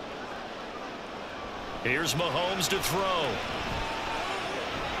 Here's Mahomes to throw.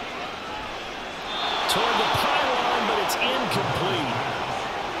 Toward the pylon, but it's incomplete.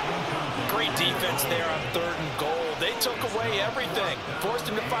 Great defense there on 3rd and goal. They took away everything. Forced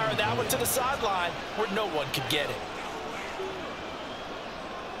him to fire that one to the sideline where no one could get it.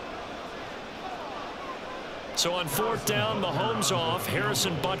 So on 4th down, Mahomes off,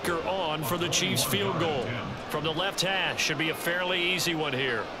 Harrison Butker on for the Chiefs field goal. From the left hash, should be a fairly easy one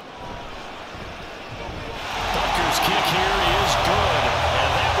here. Butker's kick here is good,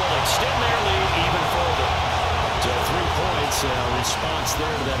 and that will extend their lead even further. So 3 points, response there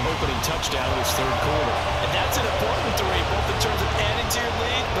to that opening touchdown in his 3rd quarter. And that's an important 3, both in terms of adding to your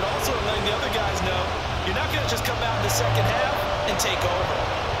lead, but also letting the other guys know you're not going to just come out in the second half and take over.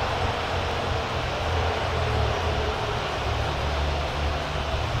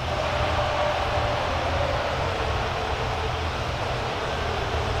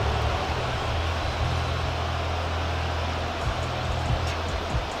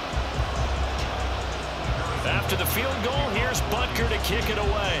 After the field goal, here's Butker to kick it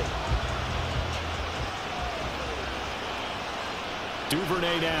away.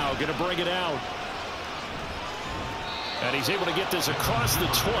 Duvernay now going to bring it out. And he's able to get this across the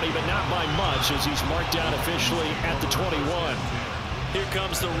 20, but not by much as he's marked down officially at the 21. Here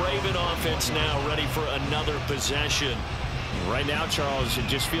comes the Raven offense now, ready for another possession. Right now, Charles, it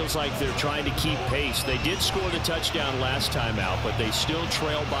just feels like they're trying to keep pace. They did score the touchdown last time out, but they still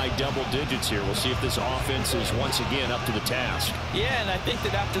trail by double digits here. We'll see if this offense is once again up to the task. Yeah, and I think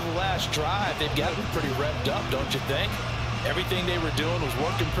that after the last drive, they've got to be pretty revved up, don't you think? Everything they were doing was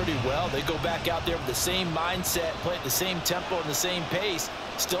working pretty well. They go back out there with the same mindset, play at the same tempo and the same pace.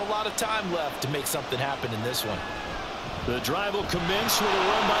 Still a lot of time left to make something happen in this one. The drive will commence with a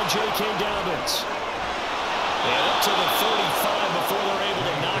run by J.K. Dobbins. And up to the 35 before they're able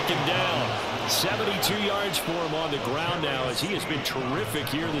to knock him down. 72 yards for him on the ground now as he has been terrific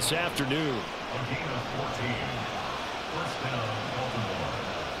here this afternoon.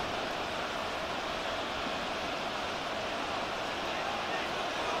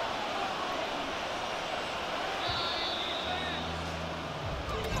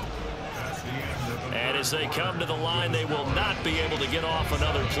 And as they come to the line, they will not be able to get off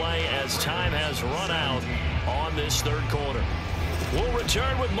another play as time has run out on this third quarter. We'll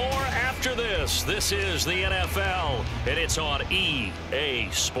return with more after this. This is the NFL, and it's on EA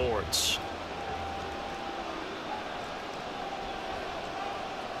Sports.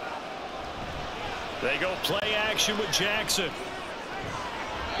 They go play action with Jackson.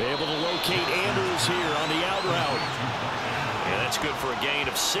 Able to locate Andrews here on the out route. And that's good for a gain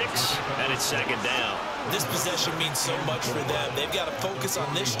of 6, and it's second down. This possession means so much for them. They've got to focus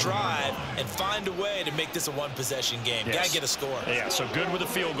on this drive and find a way to make this a one-possession game. Yes. Got to get a score. Yeah, so good with a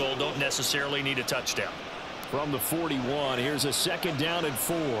field goal. Don't necessarily need a touchdown. From the 41, here's a second down and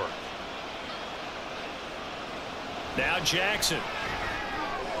 4. Now Jackson.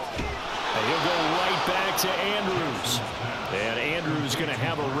 And he'll go right back to Andrews. And Andrews going to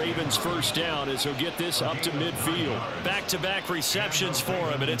have a Ravens first down as he'll get this up to midfield. Back-to-back receptions for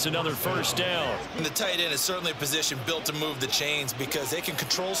him, and it's another first down. And the tight end is certainly a position built to move the chains because they can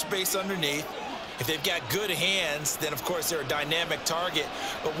control space underneath. If they've got good hands, then, of course, they're a dynamic target.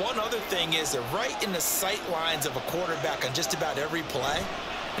 But one other thing is they're right in the sight lines of a quarterback on just about every play.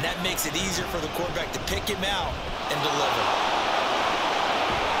 And that makes it easier for the quarterback to pick him out and deliver.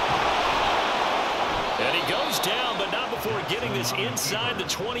 And he goes down, but not before getting this inside the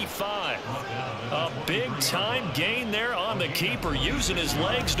 25. A big-time gain there on the keeper, using his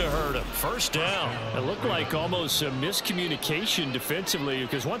legs to hurt him. First down. It looked like almost a miscommunication defensively,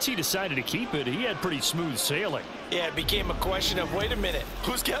 because once he decided to keep it, he had pretty smooth sailing. Yeah, it became a question of, wait a minute,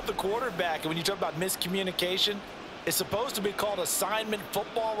 who's got the quarterback? And when you talk about miscommunication, it's supposed to be called assignment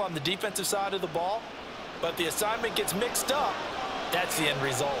football on the defensive side of the ball. But the assignment gets mixed up. That's the end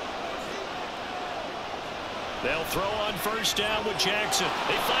result. They'll throw on first down with Jackson.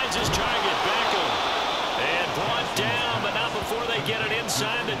 He finds his target, Beckham. And brought down, but not before they get it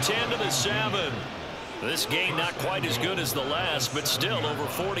inside the 10 to the 7. This game not quite as good as the last, but still over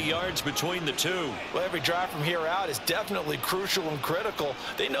 40 yards between the two. Well, every drive from here out is definitely crucial and critical.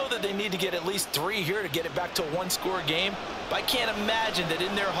 They know that they need to get at least 3 here to get it back to a one-score game. But I can't imagine that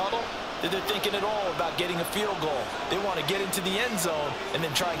in their huddle that they're thinking at all about getting a field goal. They want to get into the end zone and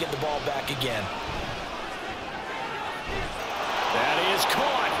then try and get the ball back again. That is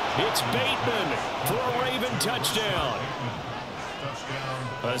caught. It's Bateman for a Raven touchdown.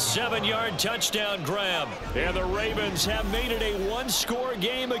 A 7-yard touchdown grab. And the Ravens have made it a one-score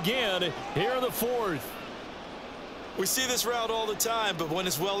game again here in the fourth. We see this route all the time, but when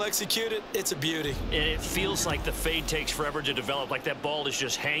it's well executed, it's a beauty. And it feels like the fade takes forever to develop, like that ball is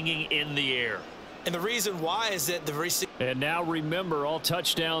just hanging in the air. And the reason why is that the receiver. And now remember, all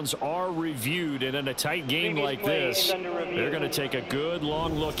touchdowns are reviewed, and in a tight game like this, they're going to take a good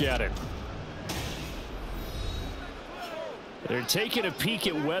long look at it. They're taking a peek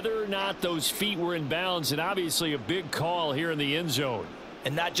at whether or not those feet were in bounds, and obviously a big call here in the end zone.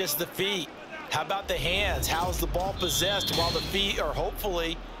 And not just the feet. How about the hands? How's the ball possessed while the feet are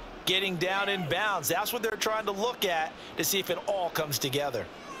hopefully getting down in bounds? That's what they're trying to look at to see if it all comes together.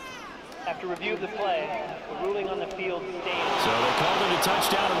 After review of the play, the ruling on the field stands. So they called it a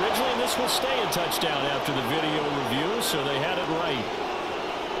touchdown originally, and this will stay a touchdown after the video review, so they had it right.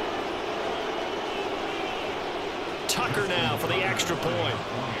 Tucker now for the extra point.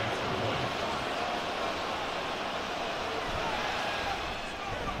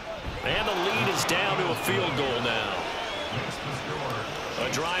 And the lead is down to a field goal now.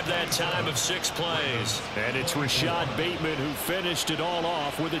 A drive that time of 6 plays. And it's Rashad Bateman who finished it all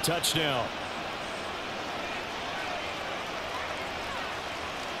off with a touchdown.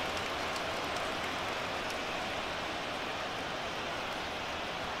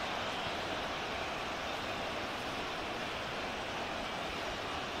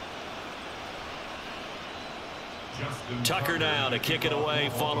 Tucker now to kick it away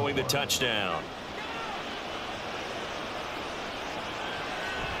following the touchdown.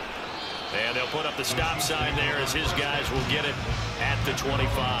 And they'll put up the stop sign there as his guys will get it at the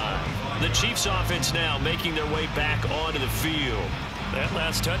 25. The Chiefs offense now making their way back onto the field. That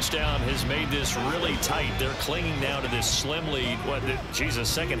last touchdown has made this really tight. They're clinging now to this slim lead.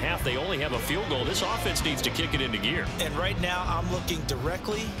 Second half, they only have a field goal. This offense needs to kick it into gear. And right now, I'm looking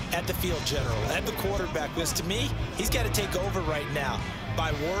directly at the field general, at the quarterback, because to me, he's got to take over right now.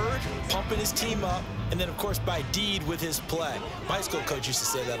 By word, pumping his team up, and then, of course, by deed with his play. My high school coach used to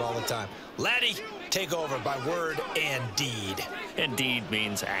say that all the time. Laddie, take over by word and deed. And deed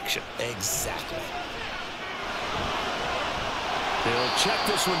means action. Exactly. They'll check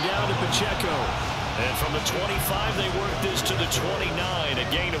this one down to Pacheco. And from the 25, they work this to the 29,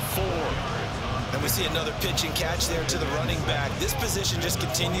 a gain of 4. And we see another pitch and catch there to the running back. This position just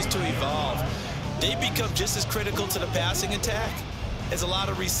continues to evolve. They become just as critical to the passing attack as a lot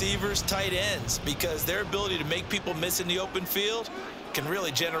of receivers, tight ends, because their ability to make people miss in the open field can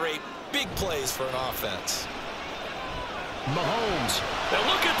really generate big plays for an offense. Mahomes. Now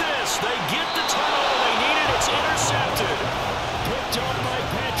look at this. They get the turnover they needed. It's intercepted. Picked on by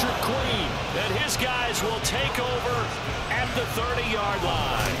Patrick Queen. And his guys will take over at the 30-yard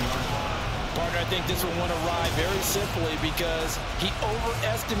line. Partner, I think this one went awry very simply because he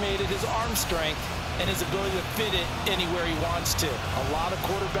overestimated his arm strength and his ability to fit it anywhere he wants to. A lot of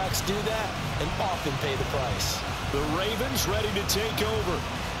quarterbacks do that and often pay the price. The Ravens ready to take over.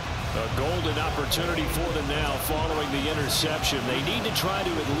 A golden opportunity for them now following the interception. They need to try to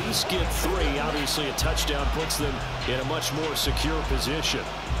at least get 3. Obviously, a touchdown puts them in a much more secure position.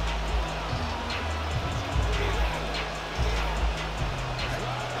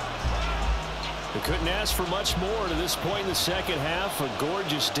 They couldn't ask for much more to this point in the second half. A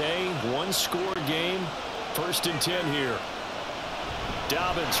gorgeous day, one-score game. 1st and 10 here.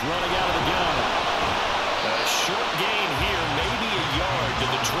 Dobbins running out of the gun. A short gain here, maybe a yard to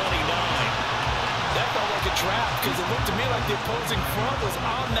the 29. That felt like a trap because it looked to me like the opposing front was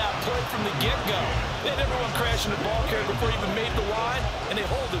on that play from the get-go. They had everyone crashing the ball carrier before he even made the line, and they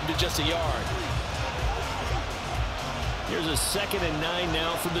hold him to just a yard. Here's a 2nd and 9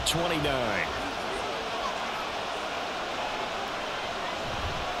 now from the 29.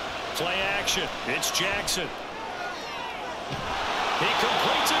 Play action. It's Jackson. He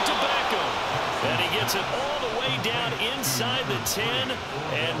completes it to Beckham. And he gets it all the way down inside the 10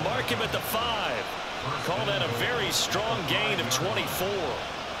 and mark him at the 5. Call that a very strong gain of 24.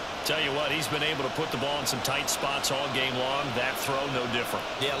 Tell you what, he's been able to put the ball in some tight spots all game long. That throw, no different.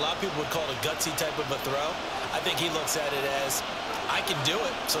 Yeah, a lot of people would call it a gutsy type of a throw. I think he looks at it as, I can do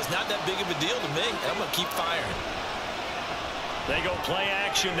it, so it's not that big of a deal to me. I'm going to keep firing. They go play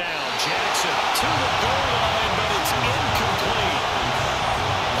action now. Jackson to the goal line, but it's incomplete.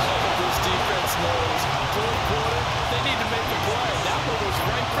 This defense knows 4th quarter, they need to make a play. That one was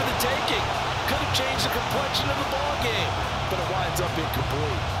right for the taking. Could have changed the complexion of the ball game, but it winds up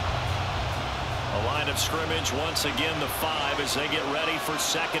incomplete. A line of scrimmage, once again the 5 as they get ready for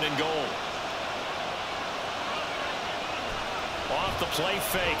 2nd and goal. Off the play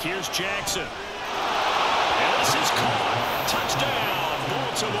fake, here's Jackson. And this is caught. Touchdown,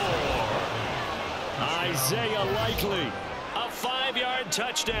 Baltimore. Isaiah Likely. A 5-yard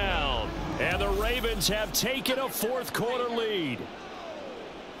touchdown. And the Ravens have taken a 4th quarter lead.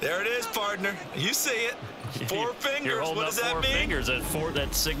 There it is, partner. You see it. 4 fingers. What does that mean? 4 fingers.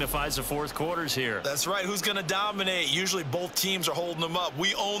 That signifies the 4th quarter's here. That's right. Who's going to dominate? Usually both teams are holding them up.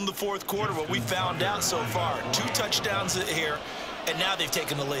 We own the 4th quarter. What we found out so far, 2 touchdowns here, and now they've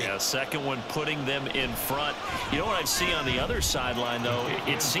taken the lead. Yeah, second one putting them in front. You know what I see on the other sideline, though?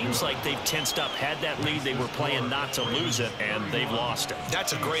 It seems like they've tensed up. Had that lead, they were playing not to lose it, and they've lost it.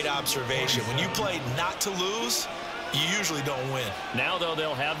 That's a great observation. When you play not to lose, you usually don't win. Now, though,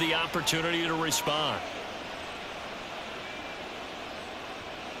 they'll have the opportunity to respond.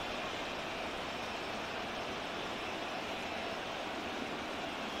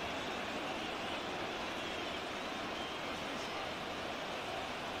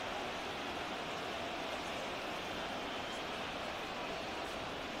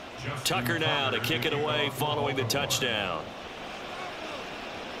 Tucker now to kick it away following the touchdown.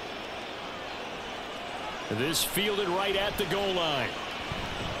 This fielded right at the goal line.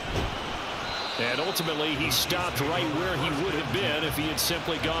 And ultimately, he stopped right where he would have been if he had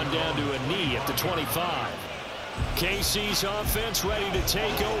simply gone down to a knee at the 25. KC's offense ready to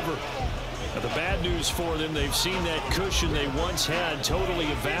take over. Now, the bad news for them, they've seen that cushion they once had totally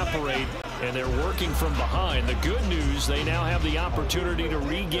evaporate, and they're working from behind. The good news, they now have the opportunity to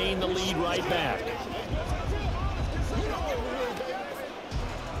regain the lead right back.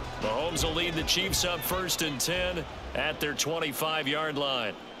 Mahomes will lead the Chiefs up 1st and 10 at their 25-yard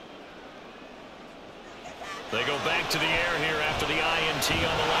line. They go back to the air here after the INT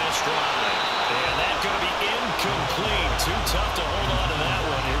on the last drive. And that's going to be incomplete. Too tough to hold on to that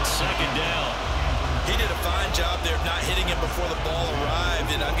one. It's 2nd down. He did a fine job there of not hitting him before the ball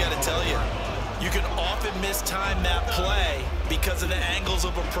arrived. And I've got to tell you, you can often mistime that play because of the angles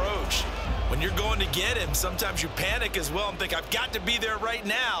of approach. When you're going to get him, sometimes you panic as well and think, I've got to be there right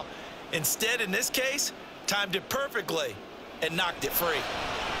now. Instead, in this case, timed it perfectly and knocked it free.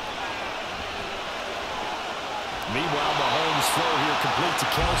 Meanwhile, Mahomes' throw here complete to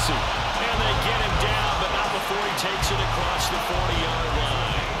Kelsey. And they get him down, but not before he takes it across the 40-yard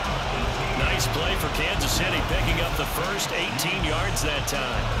line. Nice play for Kansas City, picking up the first 18 yards that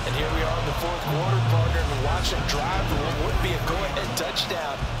time. And here we are in the 4th quarter, partner, and watch him drive for what would be a go-ahead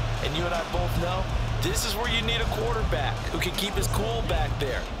touchdown. And you and I both know this is where you need a quarterback who can keep his cool back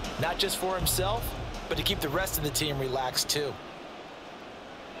there. Not just for himself, but to keep the rest of the team relaxed too.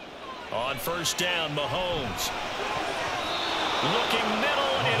 On 1st down, Mahomes. Looking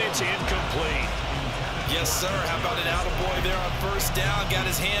middle, and it's incomplete. Yes, sir. How about an attaboy there on 1st down? Got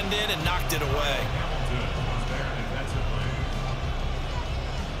his hand in and knocked it away.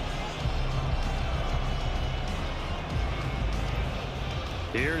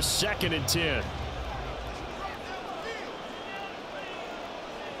 Here's 2nd and 10.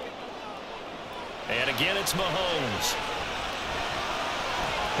 And again, it's Mahomes.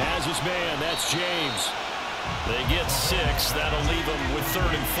 Has his man, that's James. They get 6. That'll leave them with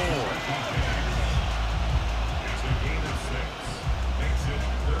 3rd and 4. It's a gain of 6. Makes it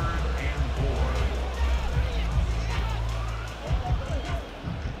 3rd and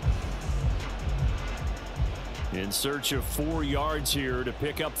 4. In search of 4 yards here to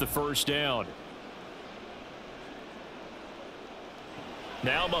pick up the 1st down.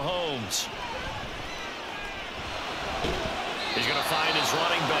 Now Mahomes. He's going to find his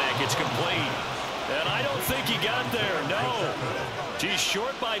running back. It's complete. And I don't think he got there, no. He's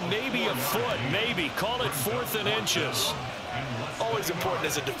short by maybe a foot, maybe. Call it 4th and inches. Always important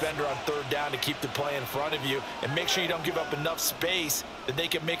as a defender on 3rd down to keep the play in front of you and make sure you don't give up enough space that they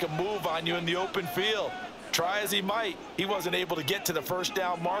can make a move on you in the open field. Try as he might, he wasn't able to get to the 1st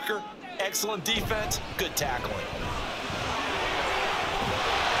down marker. Excellent defense, good tackling.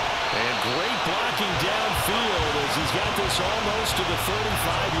 And great blocking downfield as he's got this almost to the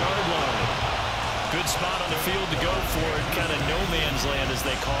 35-yard line. Good spot on the field to go for it. Kind of no man's land, as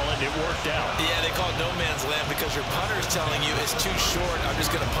they call it. It worked out. Yeah, they call it no man's land because your punter is telling you it's too short. I'm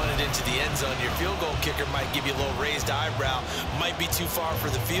just going to punt it into the end zone. Your field goal kicker might give you a little raised eyebrow. Might be too far for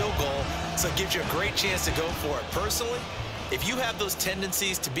the field goal, so it gives you a great chance to go for it. Personally, if you have those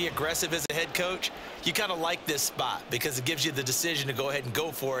tendencies to be aggressive as a head coach, you kind of like this spot because it gives you the decision to go ahead and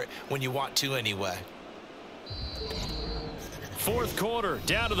go for it when you want to anyway. 4th quarter,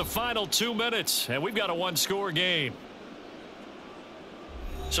 down to the final 2 minutes, and we've got a 1-score game.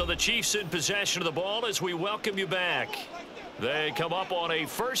 So the Chiefs in possession of the ball as we welcome you back. They come up on a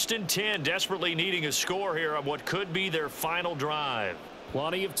 1st and 10, desperately needing a score here on what could be their final drive.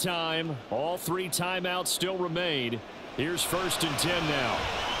 Plenty of time. All 3 timeouts still remain. Here's 1st and 10 now.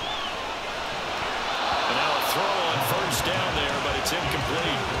 And now a throw on 1st down there, but it's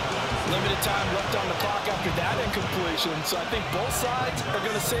incomplete. Limited time left on the clock after that incompletion, so I think both sides are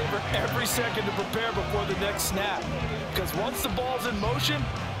going to savor every second to prepare before the next snap. Because once the ball's in motion,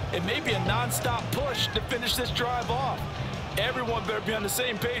 it may be a non-stop push to finish this drive off. Everyone better be on the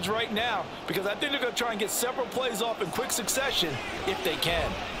same page right now because I think they're going to try and get several plays off in quick succession if they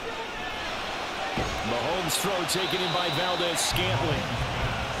can. Mahomes' throw taken in by Valdez-Scantling.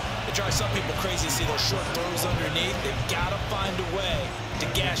 It drives some people crazy to see those short throws underneath. They've got to find a way to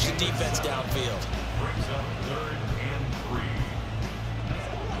gash the defense downfield. Brings up 3rd and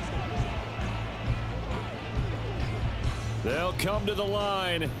 3. They'll come to the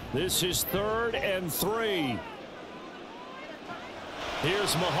line. This is 3rd and 3.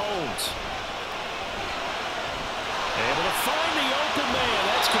 Here's Mahomes. Able to find the open man.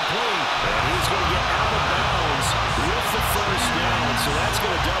 That's complete. And he's going to get out of bounds with the 1st down. So that's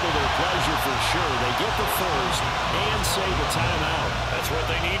going to double the sure they get the first and save the timeout. That's what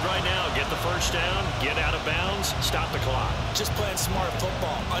they need right now. Get the first down, get out of bounds, stop the clock. Just playing smart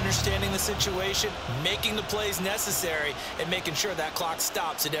football, understanding the situation, making the plays necessary, and making sure that clock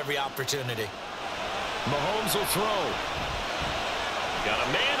stops at every opportunity. Mahomes will throw. Got a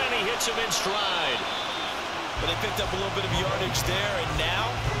man, and he hits him in stride. But they picked up a little bit of yardage there, and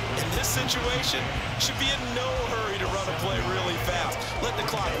now, in this situation, should be in no hurry to run a play really fast. Let the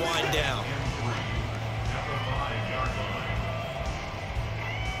clock wind down.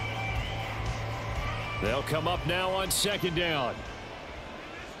 They'll come up now on second down.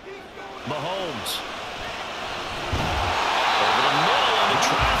 Mahomes. Over the middle into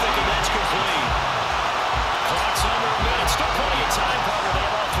traffic, and that's complete. Clock's under a minute. Still plenty of time, partner. They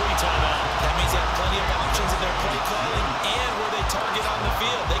have all 3 timeouts. That means they have plenty of options in their play calling and where they target on the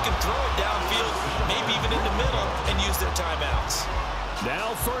field. They can throw it downfield, maybe even in the middle, and use their timeouts.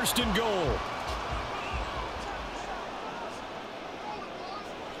 Now first and goal.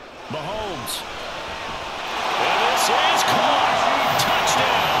 Mahomes. And this is caught.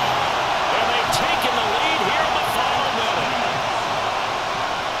 Touchdown. And they've taken the lead here in the final minute.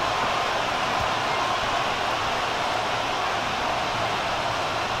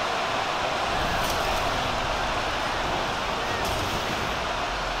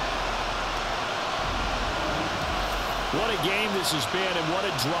 What a game this has been, and what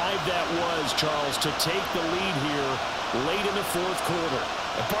a drive that was, Charles, to take the lead here late in the fourth quarter.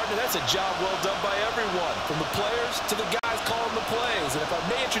 And, partner, that's a job well done by everyone, from the players to the guys calling the plays. And if I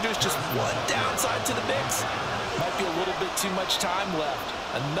may introduce just one downside to the mix, might be a little bit too much time left.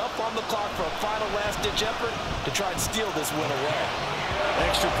 Enough on the clock for a final last-ditch effort to try and steal this win away.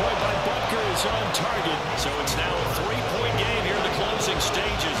 Extra point by Butker is on target. So it's now a 3-point game here in the closing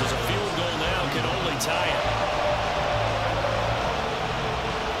stages, as a field goal now can only tie it.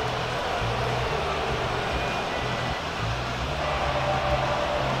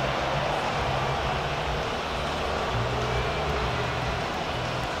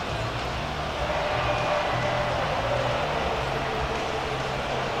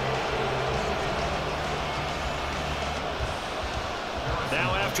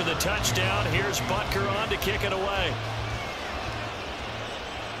 After the touchdown, here's Butker on to kick it away.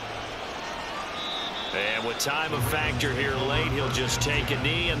 And with time a factor here late, he'll just take a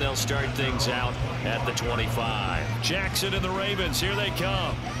knee, and they'll start things out at the 25. Jackson and the Ravens, here they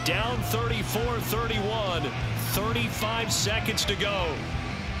come. Down 34-31, 35 seconds to go.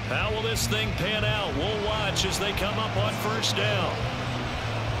 How will this thing pan out? We'll watch as they come up on first down.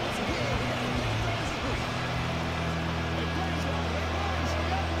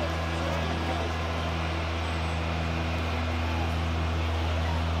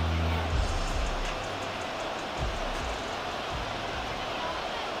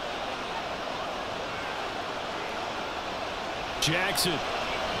 Jackson.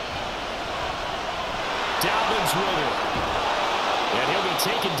 Dalvin's with it. And he'll be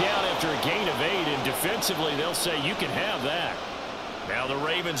taken down after a gain of 8, and defensively they'll say you can have that. Now the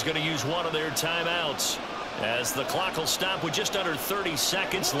Ravens going to use one of their timeouts as the clock will stop with just under 30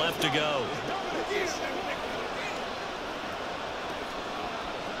 seconds left to go.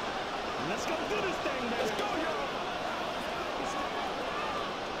 Let's go do this thing. Let's go, y'all.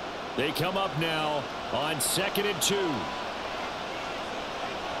 They come up now on 2nd and 2.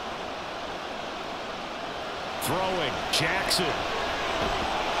 Throwing, Jackson.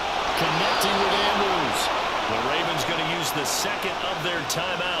 Connecting with Andrews. The Ravens going to use the second of their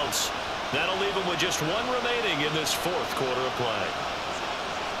timeouts. That'll leave them with just one remaining in this fourth quarter of play.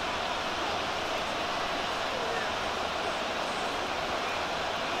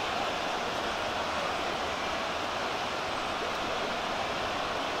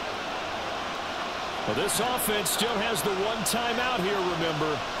 Well, this offense still has the one timeout here,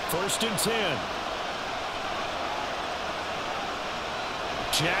 remember. 1st and 10.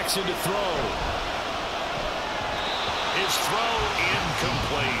 Jackson to throw. His throw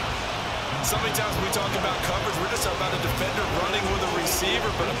incomplete. So many times when we talk about coverage, we're just about a defender running with a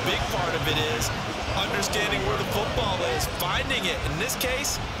receiver, but a big part of it is understanding where the football is, finding it. In this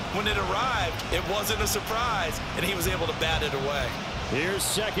case, when it arrived, it wasn't a surprise, and he was able to bat it away. Here's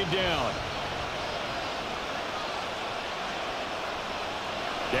 2nd down.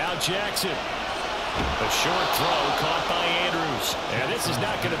 Now Jackson. A short throw caught by Andrews. And this is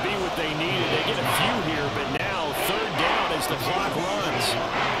not going to be what they needed. They get a few here, but now 3rd down as the clock runs.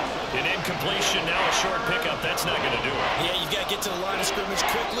 An incompletion, now a short pickup. That's not going to do it. Yeah, you've got to get to the line of scrimmage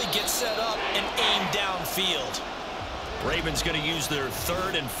quickly, get set up, and aim downfield. Ravens going to use their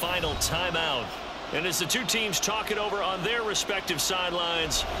 3rd and final timeout. And as the two teams talk it over on their respective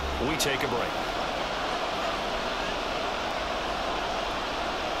sidelines, we take a break.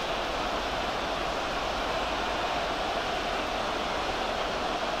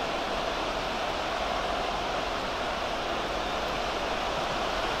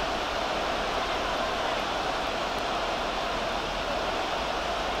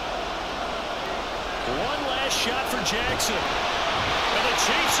 One last shot for Jackson. And the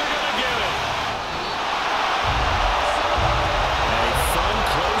Chiefs are going to get it. A fun,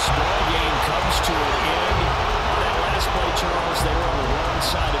 close ball game comes to an end. That last play, Charles, they were on the wrong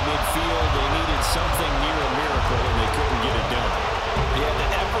side of midfield. They needed something near a miracle, and they couldn't get it done. Yeah, the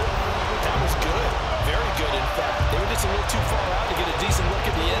effort, that was good. Very good, in fact. They were just a little too far out to get a decent look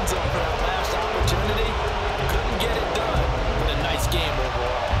at the end zone for that last opportunity. Couldn't get it done, but a nice game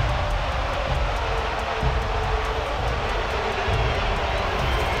overall.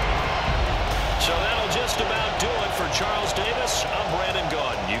 So that'll just about do it for Charles Davis. I'm Brandon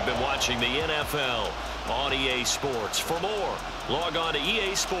Gaudin. You've been watching the NFL on EA Sports. For more, log on to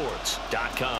easports.com.